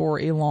rentals for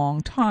a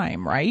long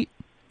time, right?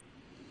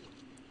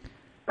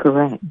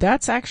 Correct.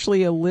 That's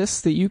actually a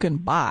list that you can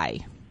buy.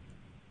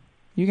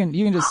 You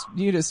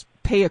just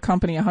pay a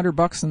company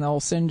 $100 and they'll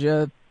send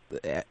you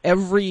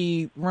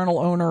every rental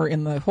owner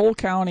in the whole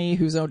county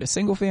who's owned a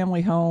single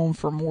family home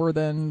for more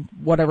than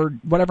whatever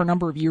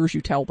number of years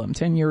you tell them,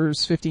 10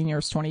 years, 15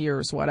 years, 20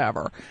 years,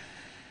 whatever.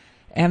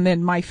 And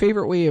then my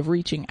favorite way of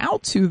reaching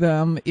out to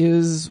them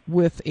is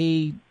with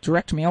a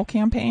direct mail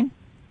campaign.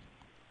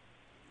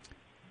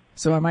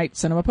 So I might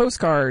send them a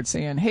postcard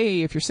saying,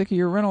 hey, if you're sick of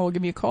your rental,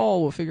 give me a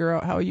call. We'll figure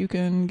out how you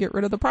can get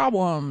rid of the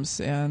problems.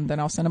 And then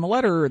I'll send them a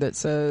letter that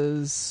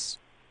says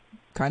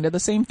kind of the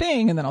same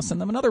thing. And then I'll send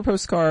them another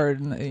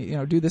postcard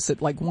and, do this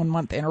at like 1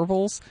 month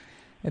intervals.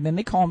 And then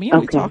they call me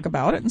and we talk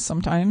about it. And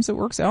sometimes it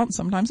works out and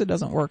sometimes it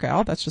doesn't work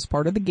out. That's just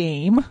part of the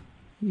game.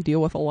 You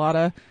deal with a lot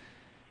of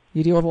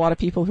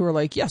people who are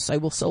like, yes, I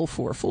will sell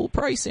for full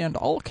price and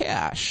all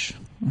cash.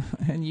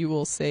 And you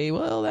will say,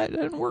 well, that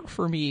didn't work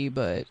for me,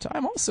 but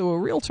I'm also a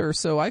realtor,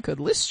 so I could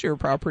list your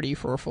property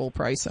for full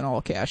price and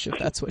all cash if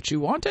that's what you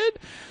wanted.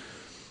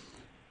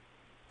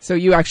 So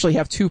you actually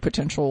have two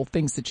potential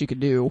things that you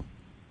could do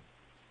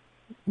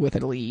with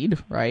a lead,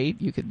 right?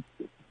 You could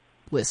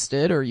list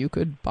it or you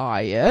could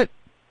buy it.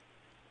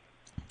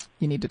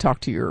 You need to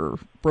talk to your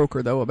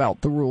broker, though,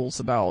 about the rules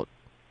about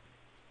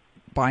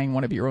buying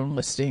one of your own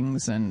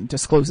listings and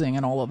disclosing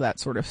and all of that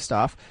sort of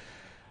stuff.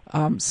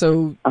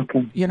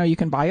 You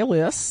can buy a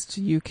list.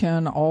 You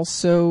can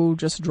also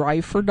just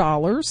drive for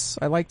dollars.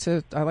 I like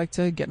to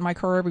get in my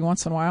car every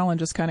once in a while and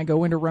just kind of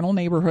go into rental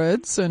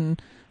neighborhoods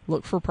and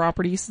look for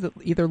properties that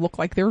either look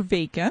like they're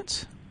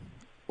vacant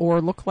or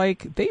look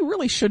like they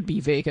really should be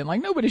vacant.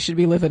 Like nobody should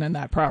be living in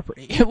that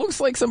property. It looks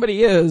like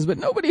somebody is, but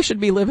nobody should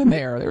be living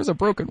there. There's a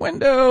broken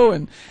window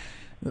and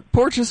the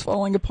porch is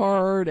falling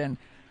apart, and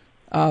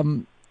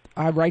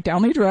I write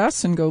down the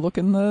address and go look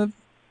in the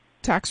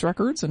tax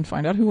records and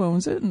find out who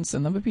owns it and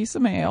send them a piece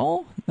of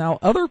mail. Now,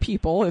 other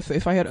people,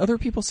 if I had other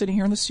people sitting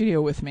here in the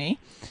studio with me,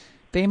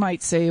 they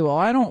might say, well,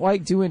 I don't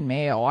like doing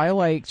mail. I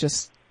like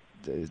just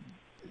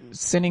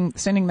sending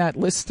that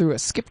list through a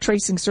skip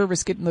tracing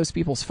service, getting those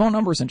people's phone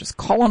numbers and just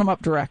calling them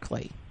up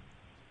directly.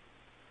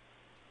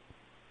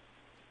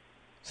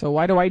 So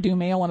why do I do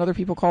mail and other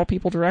people call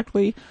people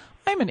directly?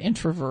 I'm an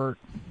introvert.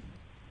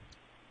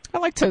 I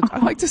like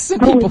to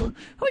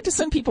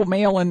send people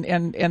mail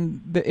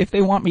and if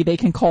they want me, they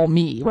can call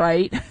me,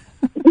 right?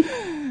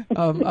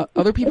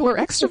 Other people are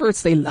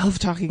extroverts. They love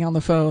talking on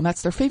the phone.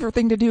 That's their favorite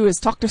thing to do is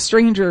talk to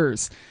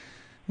strangers.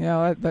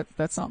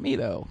 That's not me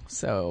though.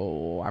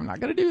 So I'm not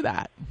going to do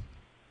that.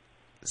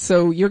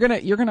 So you're going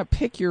to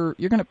pick your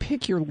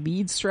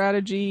lead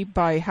strategy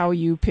by how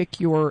you pick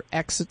your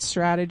exit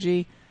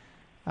strategy.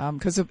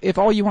 Cause if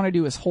all you want to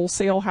do is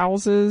wholesale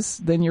houses,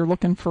 then you're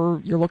looking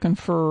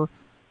for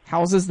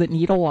houses that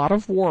need a lot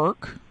of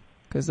work,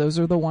 because those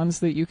are the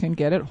ones that you can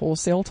get at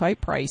wholesale type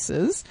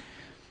prices.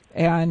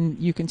 And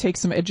you can take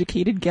some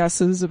educated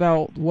guesses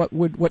about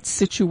what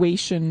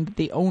situation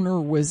the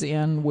owner was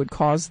in would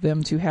cause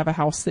them to have a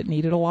house that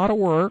needed a lot of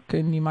work.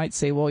 And you might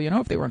say, well,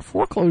 if they were in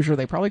foreclosure,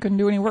 they probably couldn't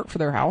do any work for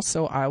their house,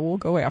 so I will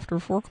go after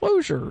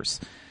foreclosures.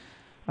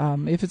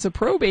 If it's a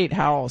probate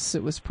house,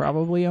 it was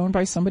probably owned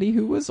by somebody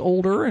who was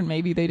older and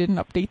maybe they didn't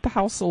update the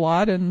house a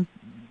lot in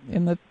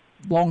the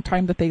long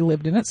time that they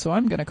lived in it, so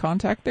I'm going to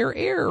contact their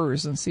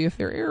heirs and see if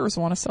their heirs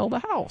want to sell the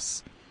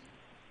house.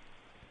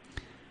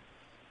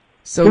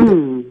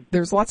 So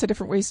there's lots of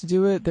different ways to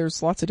do it.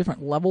 There's lots of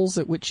different levels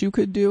at which you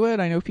could do it.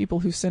 I know people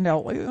who send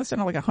out like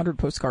 100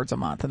 postcards a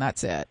month, and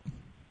that's it.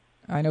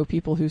 I know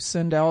people who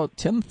send out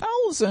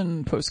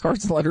 10,000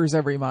 postcards and letters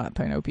every month.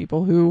 I know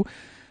people who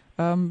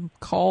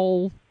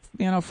call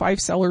 5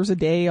 sellers a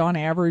day on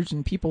average,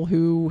 and people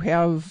who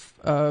have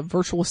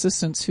virtual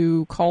assistants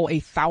who call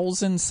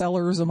 1,000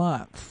 sellers a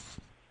month.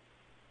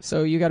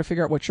 So you got to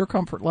figure out what your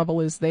comfort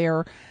level is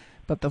there.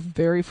 But the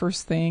very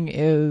first thing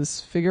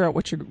is figure out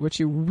what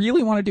you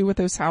really want to do with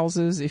those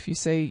houses. If you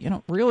say,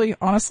 really,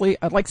 honestly,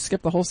 I'd like to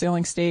skip the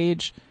wholesaling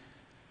stage,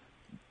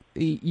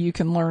 you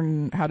can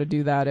learn how to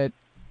do that at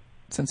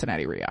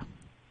Cincinnati RIA.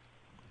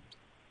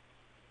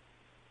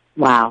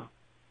 Wow.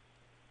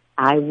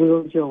 I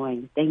will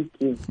join. Thank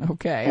you.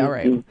 Okay. All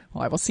right.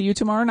 Well, I will see you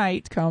tomorrow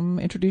night. Come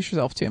introduce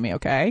yourself to me.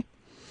 Okay.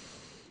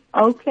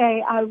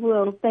 Okay. I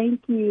will.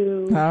 Thank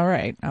you. All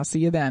right. I'll see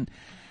you then.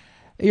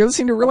 You're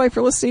listening to Real Life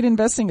Real Estate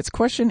Investing. It's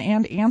question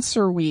and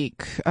answer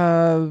week.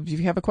 If you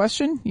have a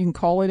question, you can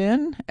call it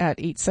in at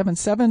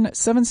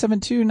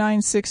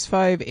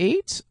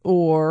 877-772-9658,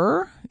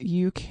 or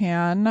you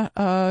can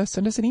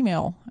send us an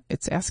email.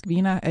 It's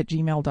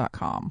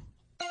askvina@gmail.com.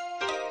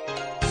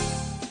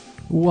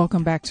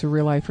 Welcome back to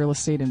Real Life Real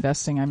Estate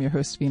Investing. I'm your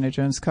host, Vina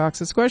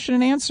Jones-Cox. It's question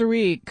and answer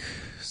week.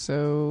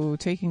 So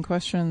taking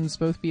questions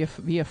both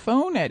via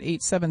phone at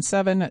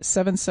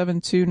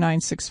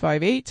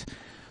 877-772-9658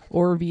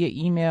 or via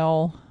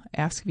email,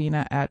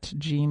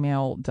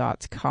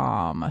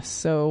 askvina@gmail.com.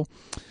 So,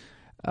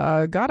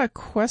 got a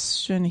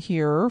question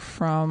here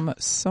from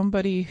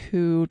somebody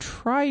who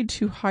tried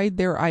to hide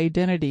their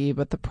identity,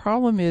 but the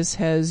problem is,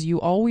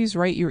 you always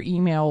write your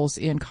emails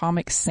in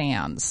Comic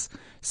Sans,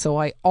 so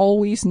I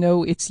always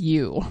know it's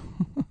you.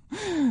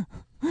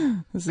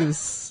 This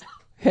is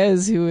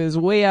Hez, who is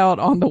way out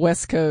on the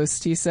West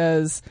Coast. He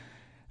says,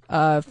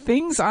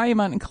 things I am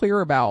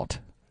unclear about.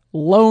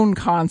 Loan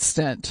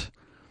constant.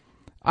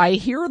 I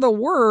hear the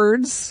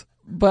words,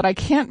 but I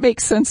can't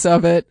make sense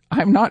of it.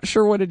 I'm not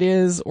sure what it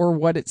is or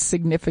what its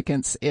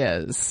significance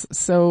is.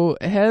 So,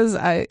 Hez,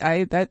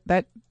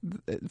 that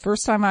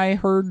first time I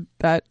heard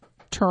that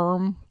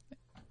term,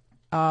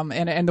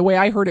 and the way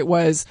I heard it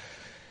was,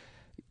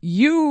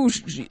 you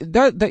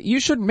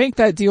shouldn't make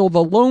that deal.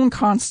 The loan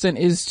constant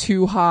is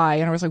too high.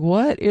 And I was like,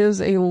 what is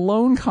a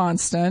loan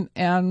constant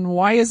and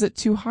why is it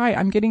too high?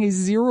 I'm getting a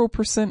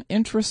 0%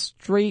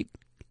 interest rate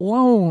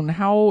loan.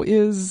 How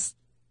is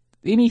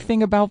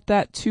anything about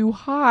that too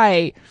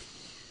high?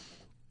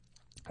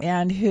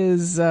 And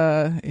his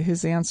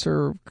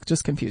answer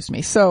just confused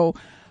me. So,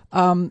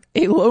 a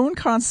loan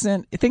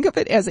constant, think of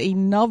it as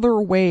another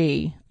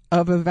way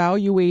of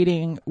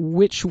evaluating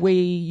which way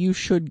you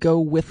should go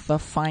with the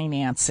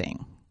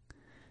financing.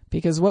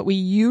 Because what we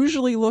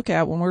usually look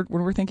at when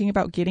we're thinking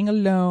about getting a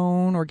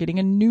loan or getting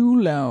a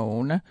new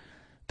loan,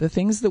 the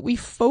things that we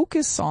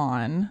focus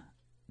on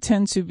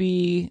tend to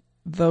be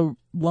the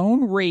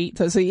loan rate,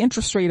 so the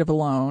interest rate of a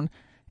loan,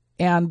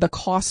 and the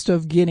cost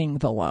of getting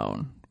the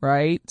loan,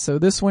 right? So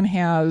this one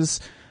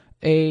has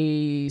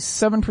a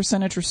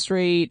 7% interest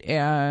rate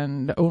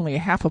and only a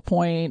half a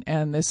point,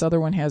 and this other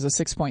one has a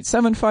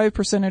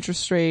 6.75%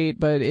 interest rate,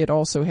 but it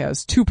also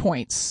has 2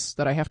 points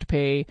that I have to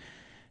pay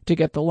to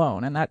get the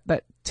loan. And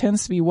that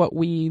tends to be what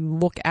we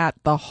look at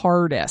the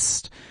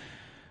hardest.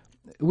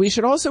 We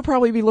should also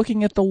probably be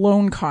looking at the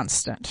loan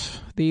constant.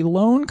 The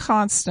loan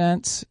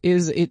constant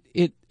is,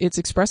 it's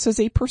expressed as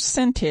a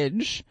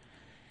percentage,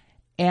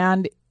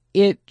 and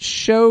it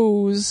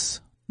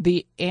shows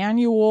the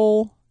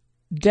annual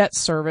debt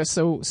service.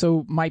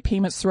 So my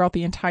payments throughout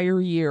the entire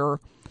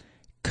year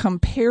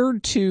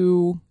compared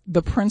to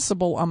the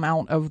principal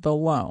amount of the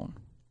loan.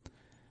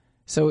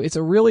 So it's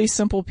a really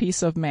simple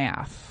piece of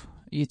math.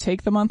 You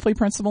take the monthly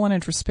principal and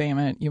interest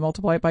payment, you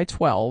multiply it by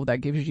 12,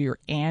 that gives you your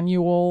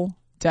annual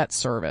debt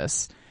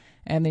service,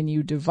 and then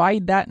you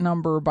divide that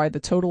number by the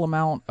total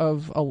amount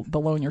of the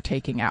loan you're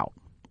taking out.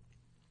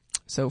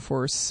 So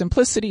for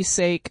simplicity's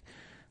sake,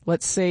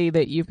 let's say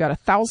that you've got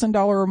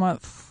 $1,000 a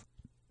month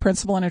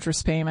principal and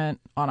interest payment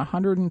on a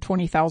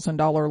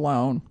 $120,000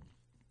 loan.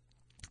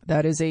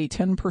 That is a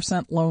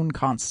 10% loan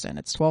constant.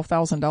 It's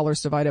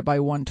 $12,000 divided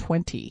by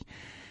 120.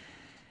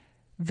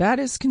 That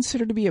is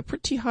considered to be a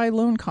pretty high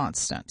loan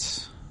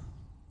constant.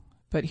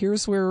 But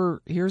here's where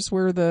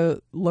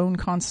the loan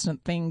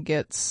constant thing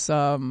gets,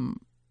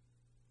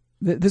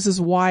 this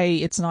is why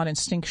it's not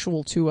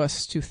instinctual to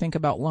us to think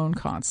about loan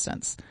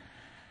constants.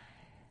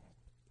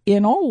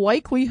 In all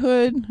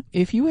likelihood,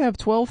 if you have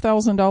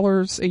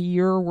 $12,000 a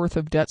year worth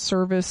of debt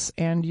service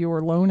and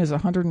your loan is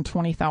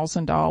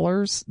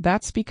 $120,000,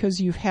 that's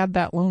because you've had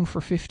that loan for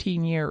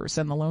 15 years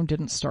and the loan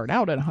didn't start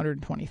out at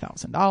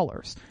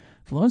 $120,000.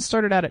 The loan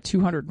started out at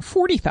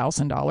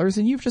 $240,000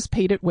 and you've just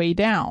paid it way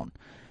down.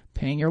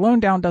 Paying your loan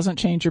down doesn't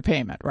change your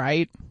payment,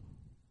 right?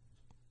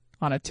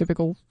 On a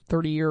typical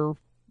 30-year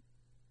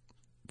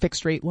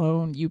fixed rate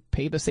loan, you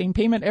pay the same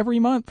payment every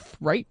month,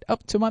 right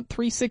up to month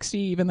 360,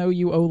 even though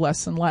you owe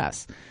less and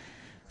less.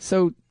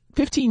 So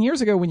 15 years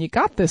ago when you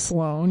got this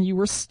loan, you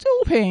were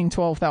still paying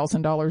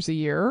 $12,000 a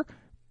year,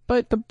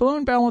 but the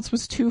loan balance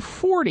was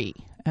 $240,000,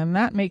 and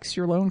that makes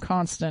your loan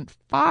constant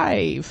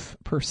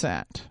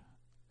 5%.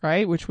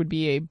 Right, which would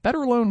be a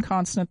better loan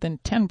constant than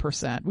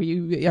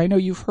 10%. I know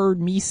you've heard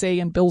me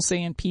say and Bill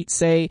say and Pete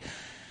say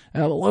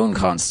the loan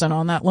constant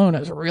on that loan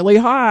is really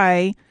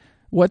high.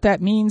 What that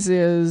means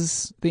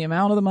is the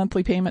amount of the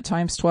monthly payment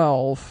times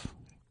 12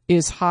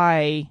 is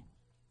high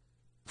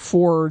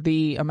for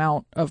the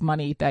amount of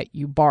money that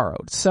you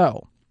borrowed.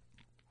 So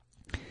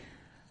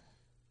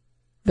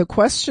the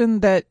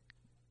question that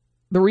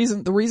the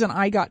reason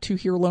I got to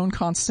hear loan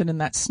constant in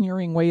that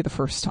sneering way the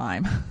first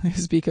time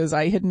is because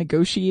I had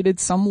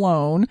negotiated some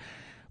loan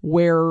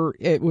where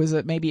it was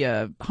maybe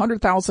a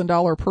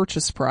 $100,000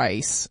 purchase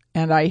price,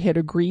 and I had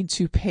agreed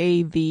to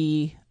pay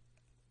the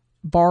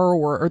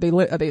borrower or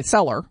the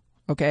seller,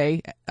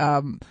 okay,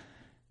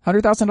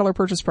 $100,000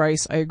 purchase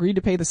price. I agreed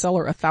to pay the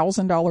seller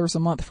 $1,000 a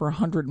month for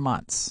 100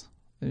 months.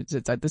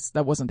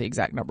 That wasn't the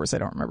exact numbers. I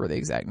don't remember the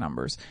exact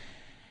numbers.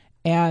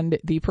 And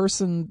the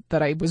person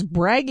that I was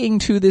bragging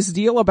to this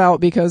deal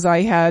about, because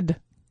I had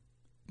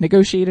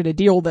negotiated a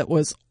deal that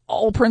was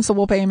all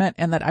principal payment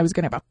and that I was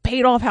going to have a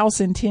paid off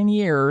house in 10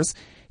 years,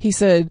 he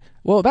said,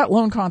 well, that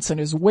loan constant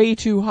is way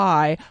too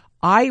high.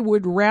 I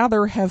would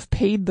rather have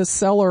paid the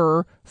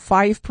seller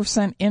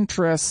 5%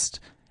 interest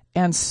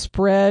and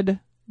spread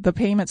the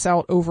payments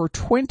out over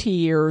 20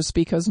 years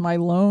because my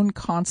loan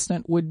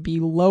constant would be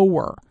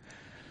lower.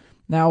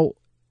 Now,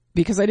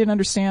 because I didn't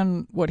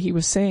understand what he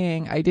was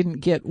saying, I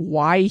didn't get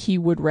why he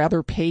would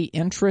rather pay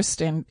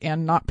interest and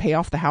not pay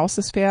off the house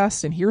as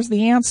fast. And here's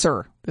the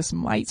answer. This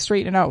might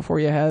straighten it out for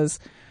you, Hez.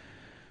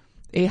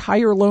 A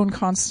higher loan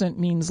constant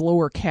means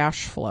lower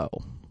cash flow.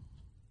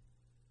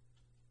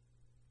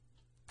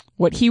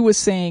 What he was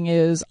saying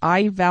is,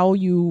 I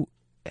value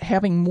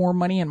having more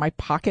money in my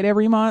pocket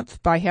every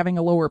month by having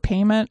a lower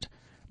payment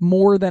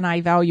more than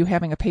I value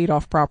having a paid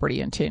off property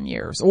in 10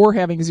 years, or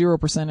having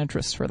 0%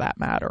 interest for that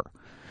matter.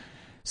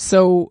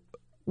 So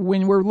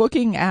when we're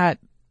looking at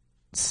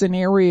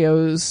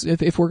scenarios,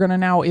 if we're going to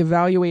now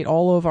evaluate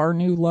all of our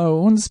new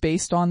loans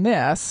based on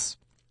this,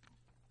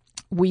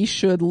 we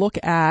should look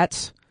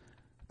at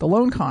the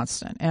loan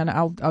constant. And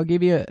I'll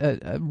give you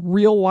a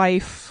real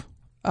life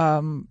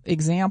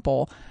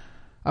example.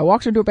 I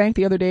walked into a bank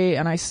the other day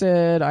and I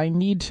said, I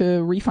need to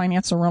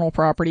refinance a rental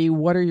property.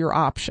 What are your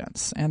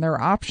options? And their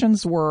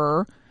options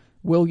were,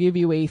 we'll give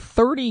you a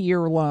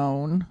 30-year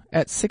loan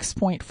at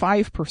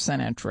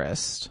 6.5%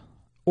 interest,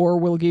 or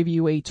we'll give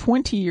you a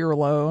 20-year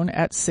loan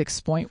at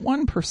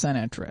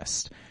 6.1%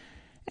 interest.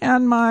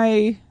 And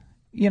my,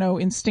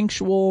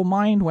 instinctual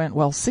mind went,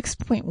 well,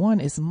 6.1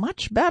 is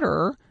much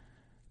better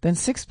than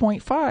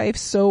 6.5,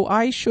 so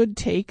I should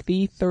take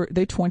the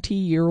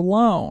 20-year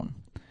loan.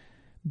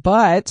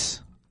 But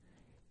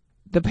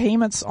the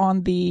payments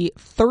on the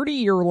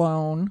 30-year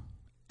loan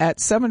at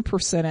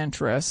 7%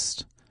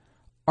 interest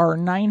are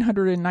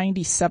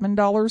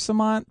 $997 a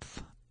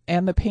month,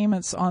 and the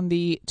payments on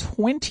the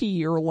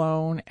 20-year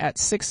loan at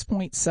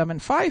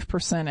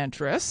 6.75%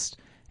 interest,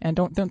 and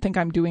don't think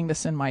I'm doing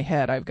this in my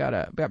head. I've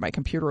got my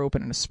computer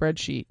open and a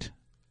spreadsheet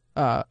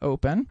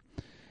open,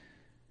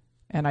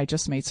 and I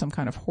just made some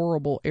kind of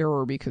horrible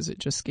error because it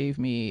just gave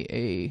me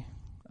a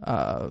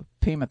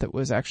payment that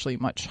was actually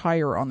much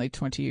higher on the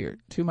 20-year,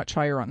 too much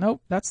higher on.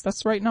 Nope, that's the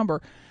right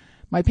number.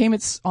 My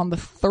payments on the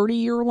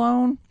 30-year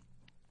loan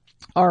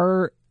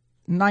are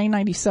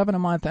 $997 a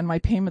month, and my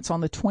payments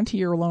on the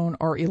 20-year loan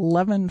are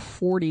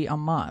 $1,140 a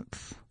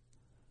month.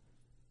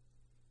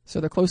 So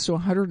they're close to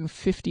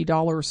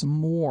 $150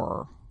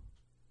 more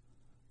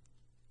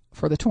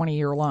for the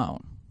 20-year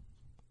loan.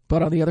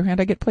 But on the other hand,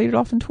 I get paid it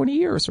off in 20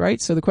 years,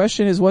 right? So the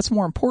question is, what's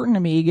more important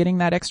to me, getting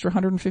that extra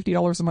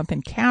 $150 a month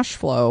in cash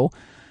flow,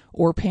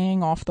 or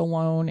paying off the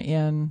loan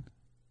in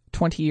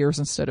 20 years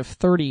instead of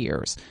 30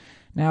 years?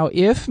 Now,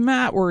 if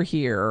Matt were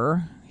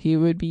here, he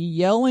would be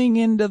yelling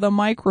into the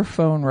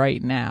microphone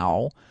right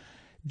now,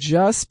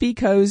 just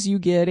because you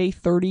get a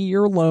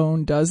 30-year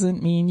loan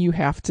doesn't mean you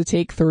have to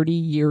take 30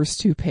 years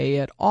to pay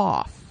it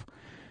off.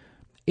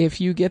 If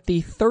you get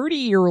the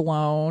 30-year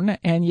loan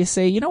and you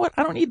say, you know what,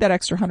 I don't need that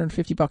extra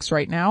 $150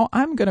 right now,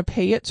 I'm going to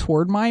pay it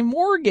toward my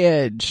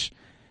mortgage,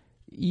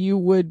 you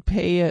would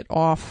pay it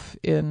off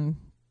in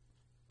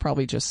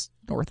probably just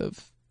north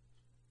of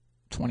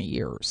 20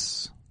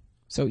 years.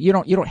 So you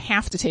don't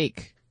have to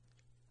take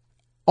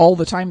all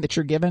the time that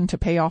you're given to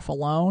pay off a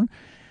loan.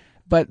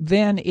 But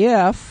then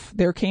if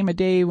there came a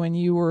day when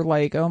you were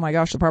like, oh my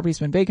gosh, the property's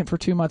been vacant for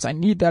 2 months, I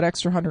need that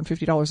extra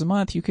 $150 a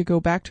month, you could go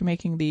back to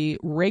making the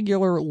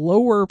regular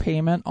lower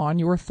payment on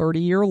your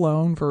 30-year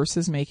loan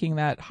versus making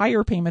that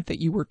higher payment that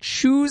you were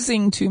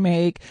choosing to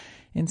make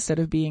instead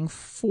of being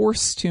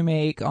forced to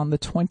make on the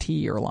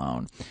 20-year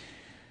loan.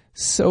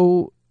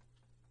 So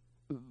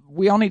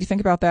we all need to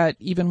think about that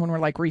even when we're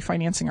like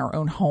refinancing our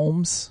own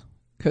homes,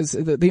 because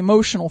the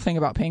emotional thing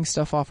about paying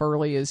stuff off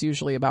early is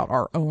usually about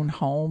our own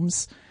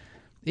homes.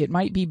 It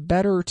might be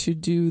better to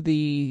do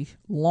the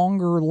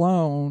longer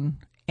loan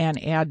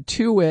and add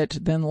to it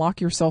than lock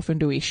yourself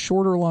into a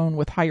shorter loan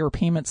with higher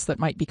payments that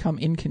might become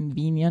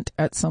inconvenient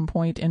at some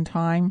point in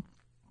time,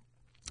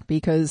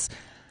 because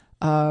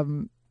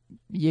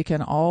you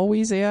can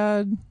always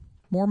add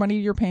more money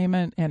to your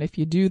payment. And if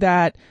you do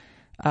that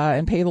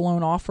and pay the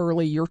loan off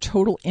early, your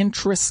total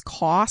interest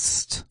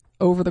cost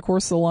over the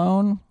course of the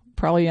loan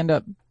probably end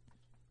up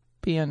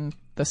being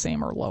the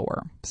same or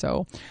lower.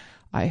 So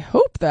I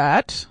hope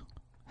that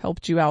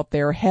helped you out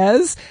there,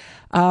 Hez.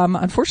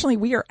 Unfortunately,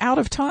 we are out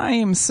of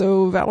time.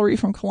 So Valerie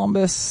from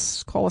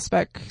Columbus, call us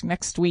back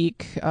next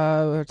week.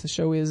 The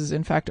show is,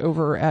 in fact,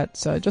 over at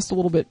just a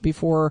little bit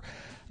before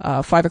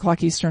 5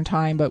 o'clock Eastern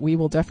time, but we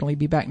will definitely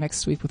be back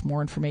next week with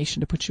more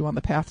information to put you on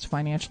the path to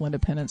financial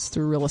independence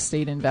through real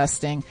estate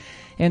investing.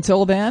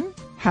 Until then,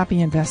 happy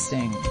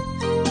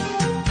investing.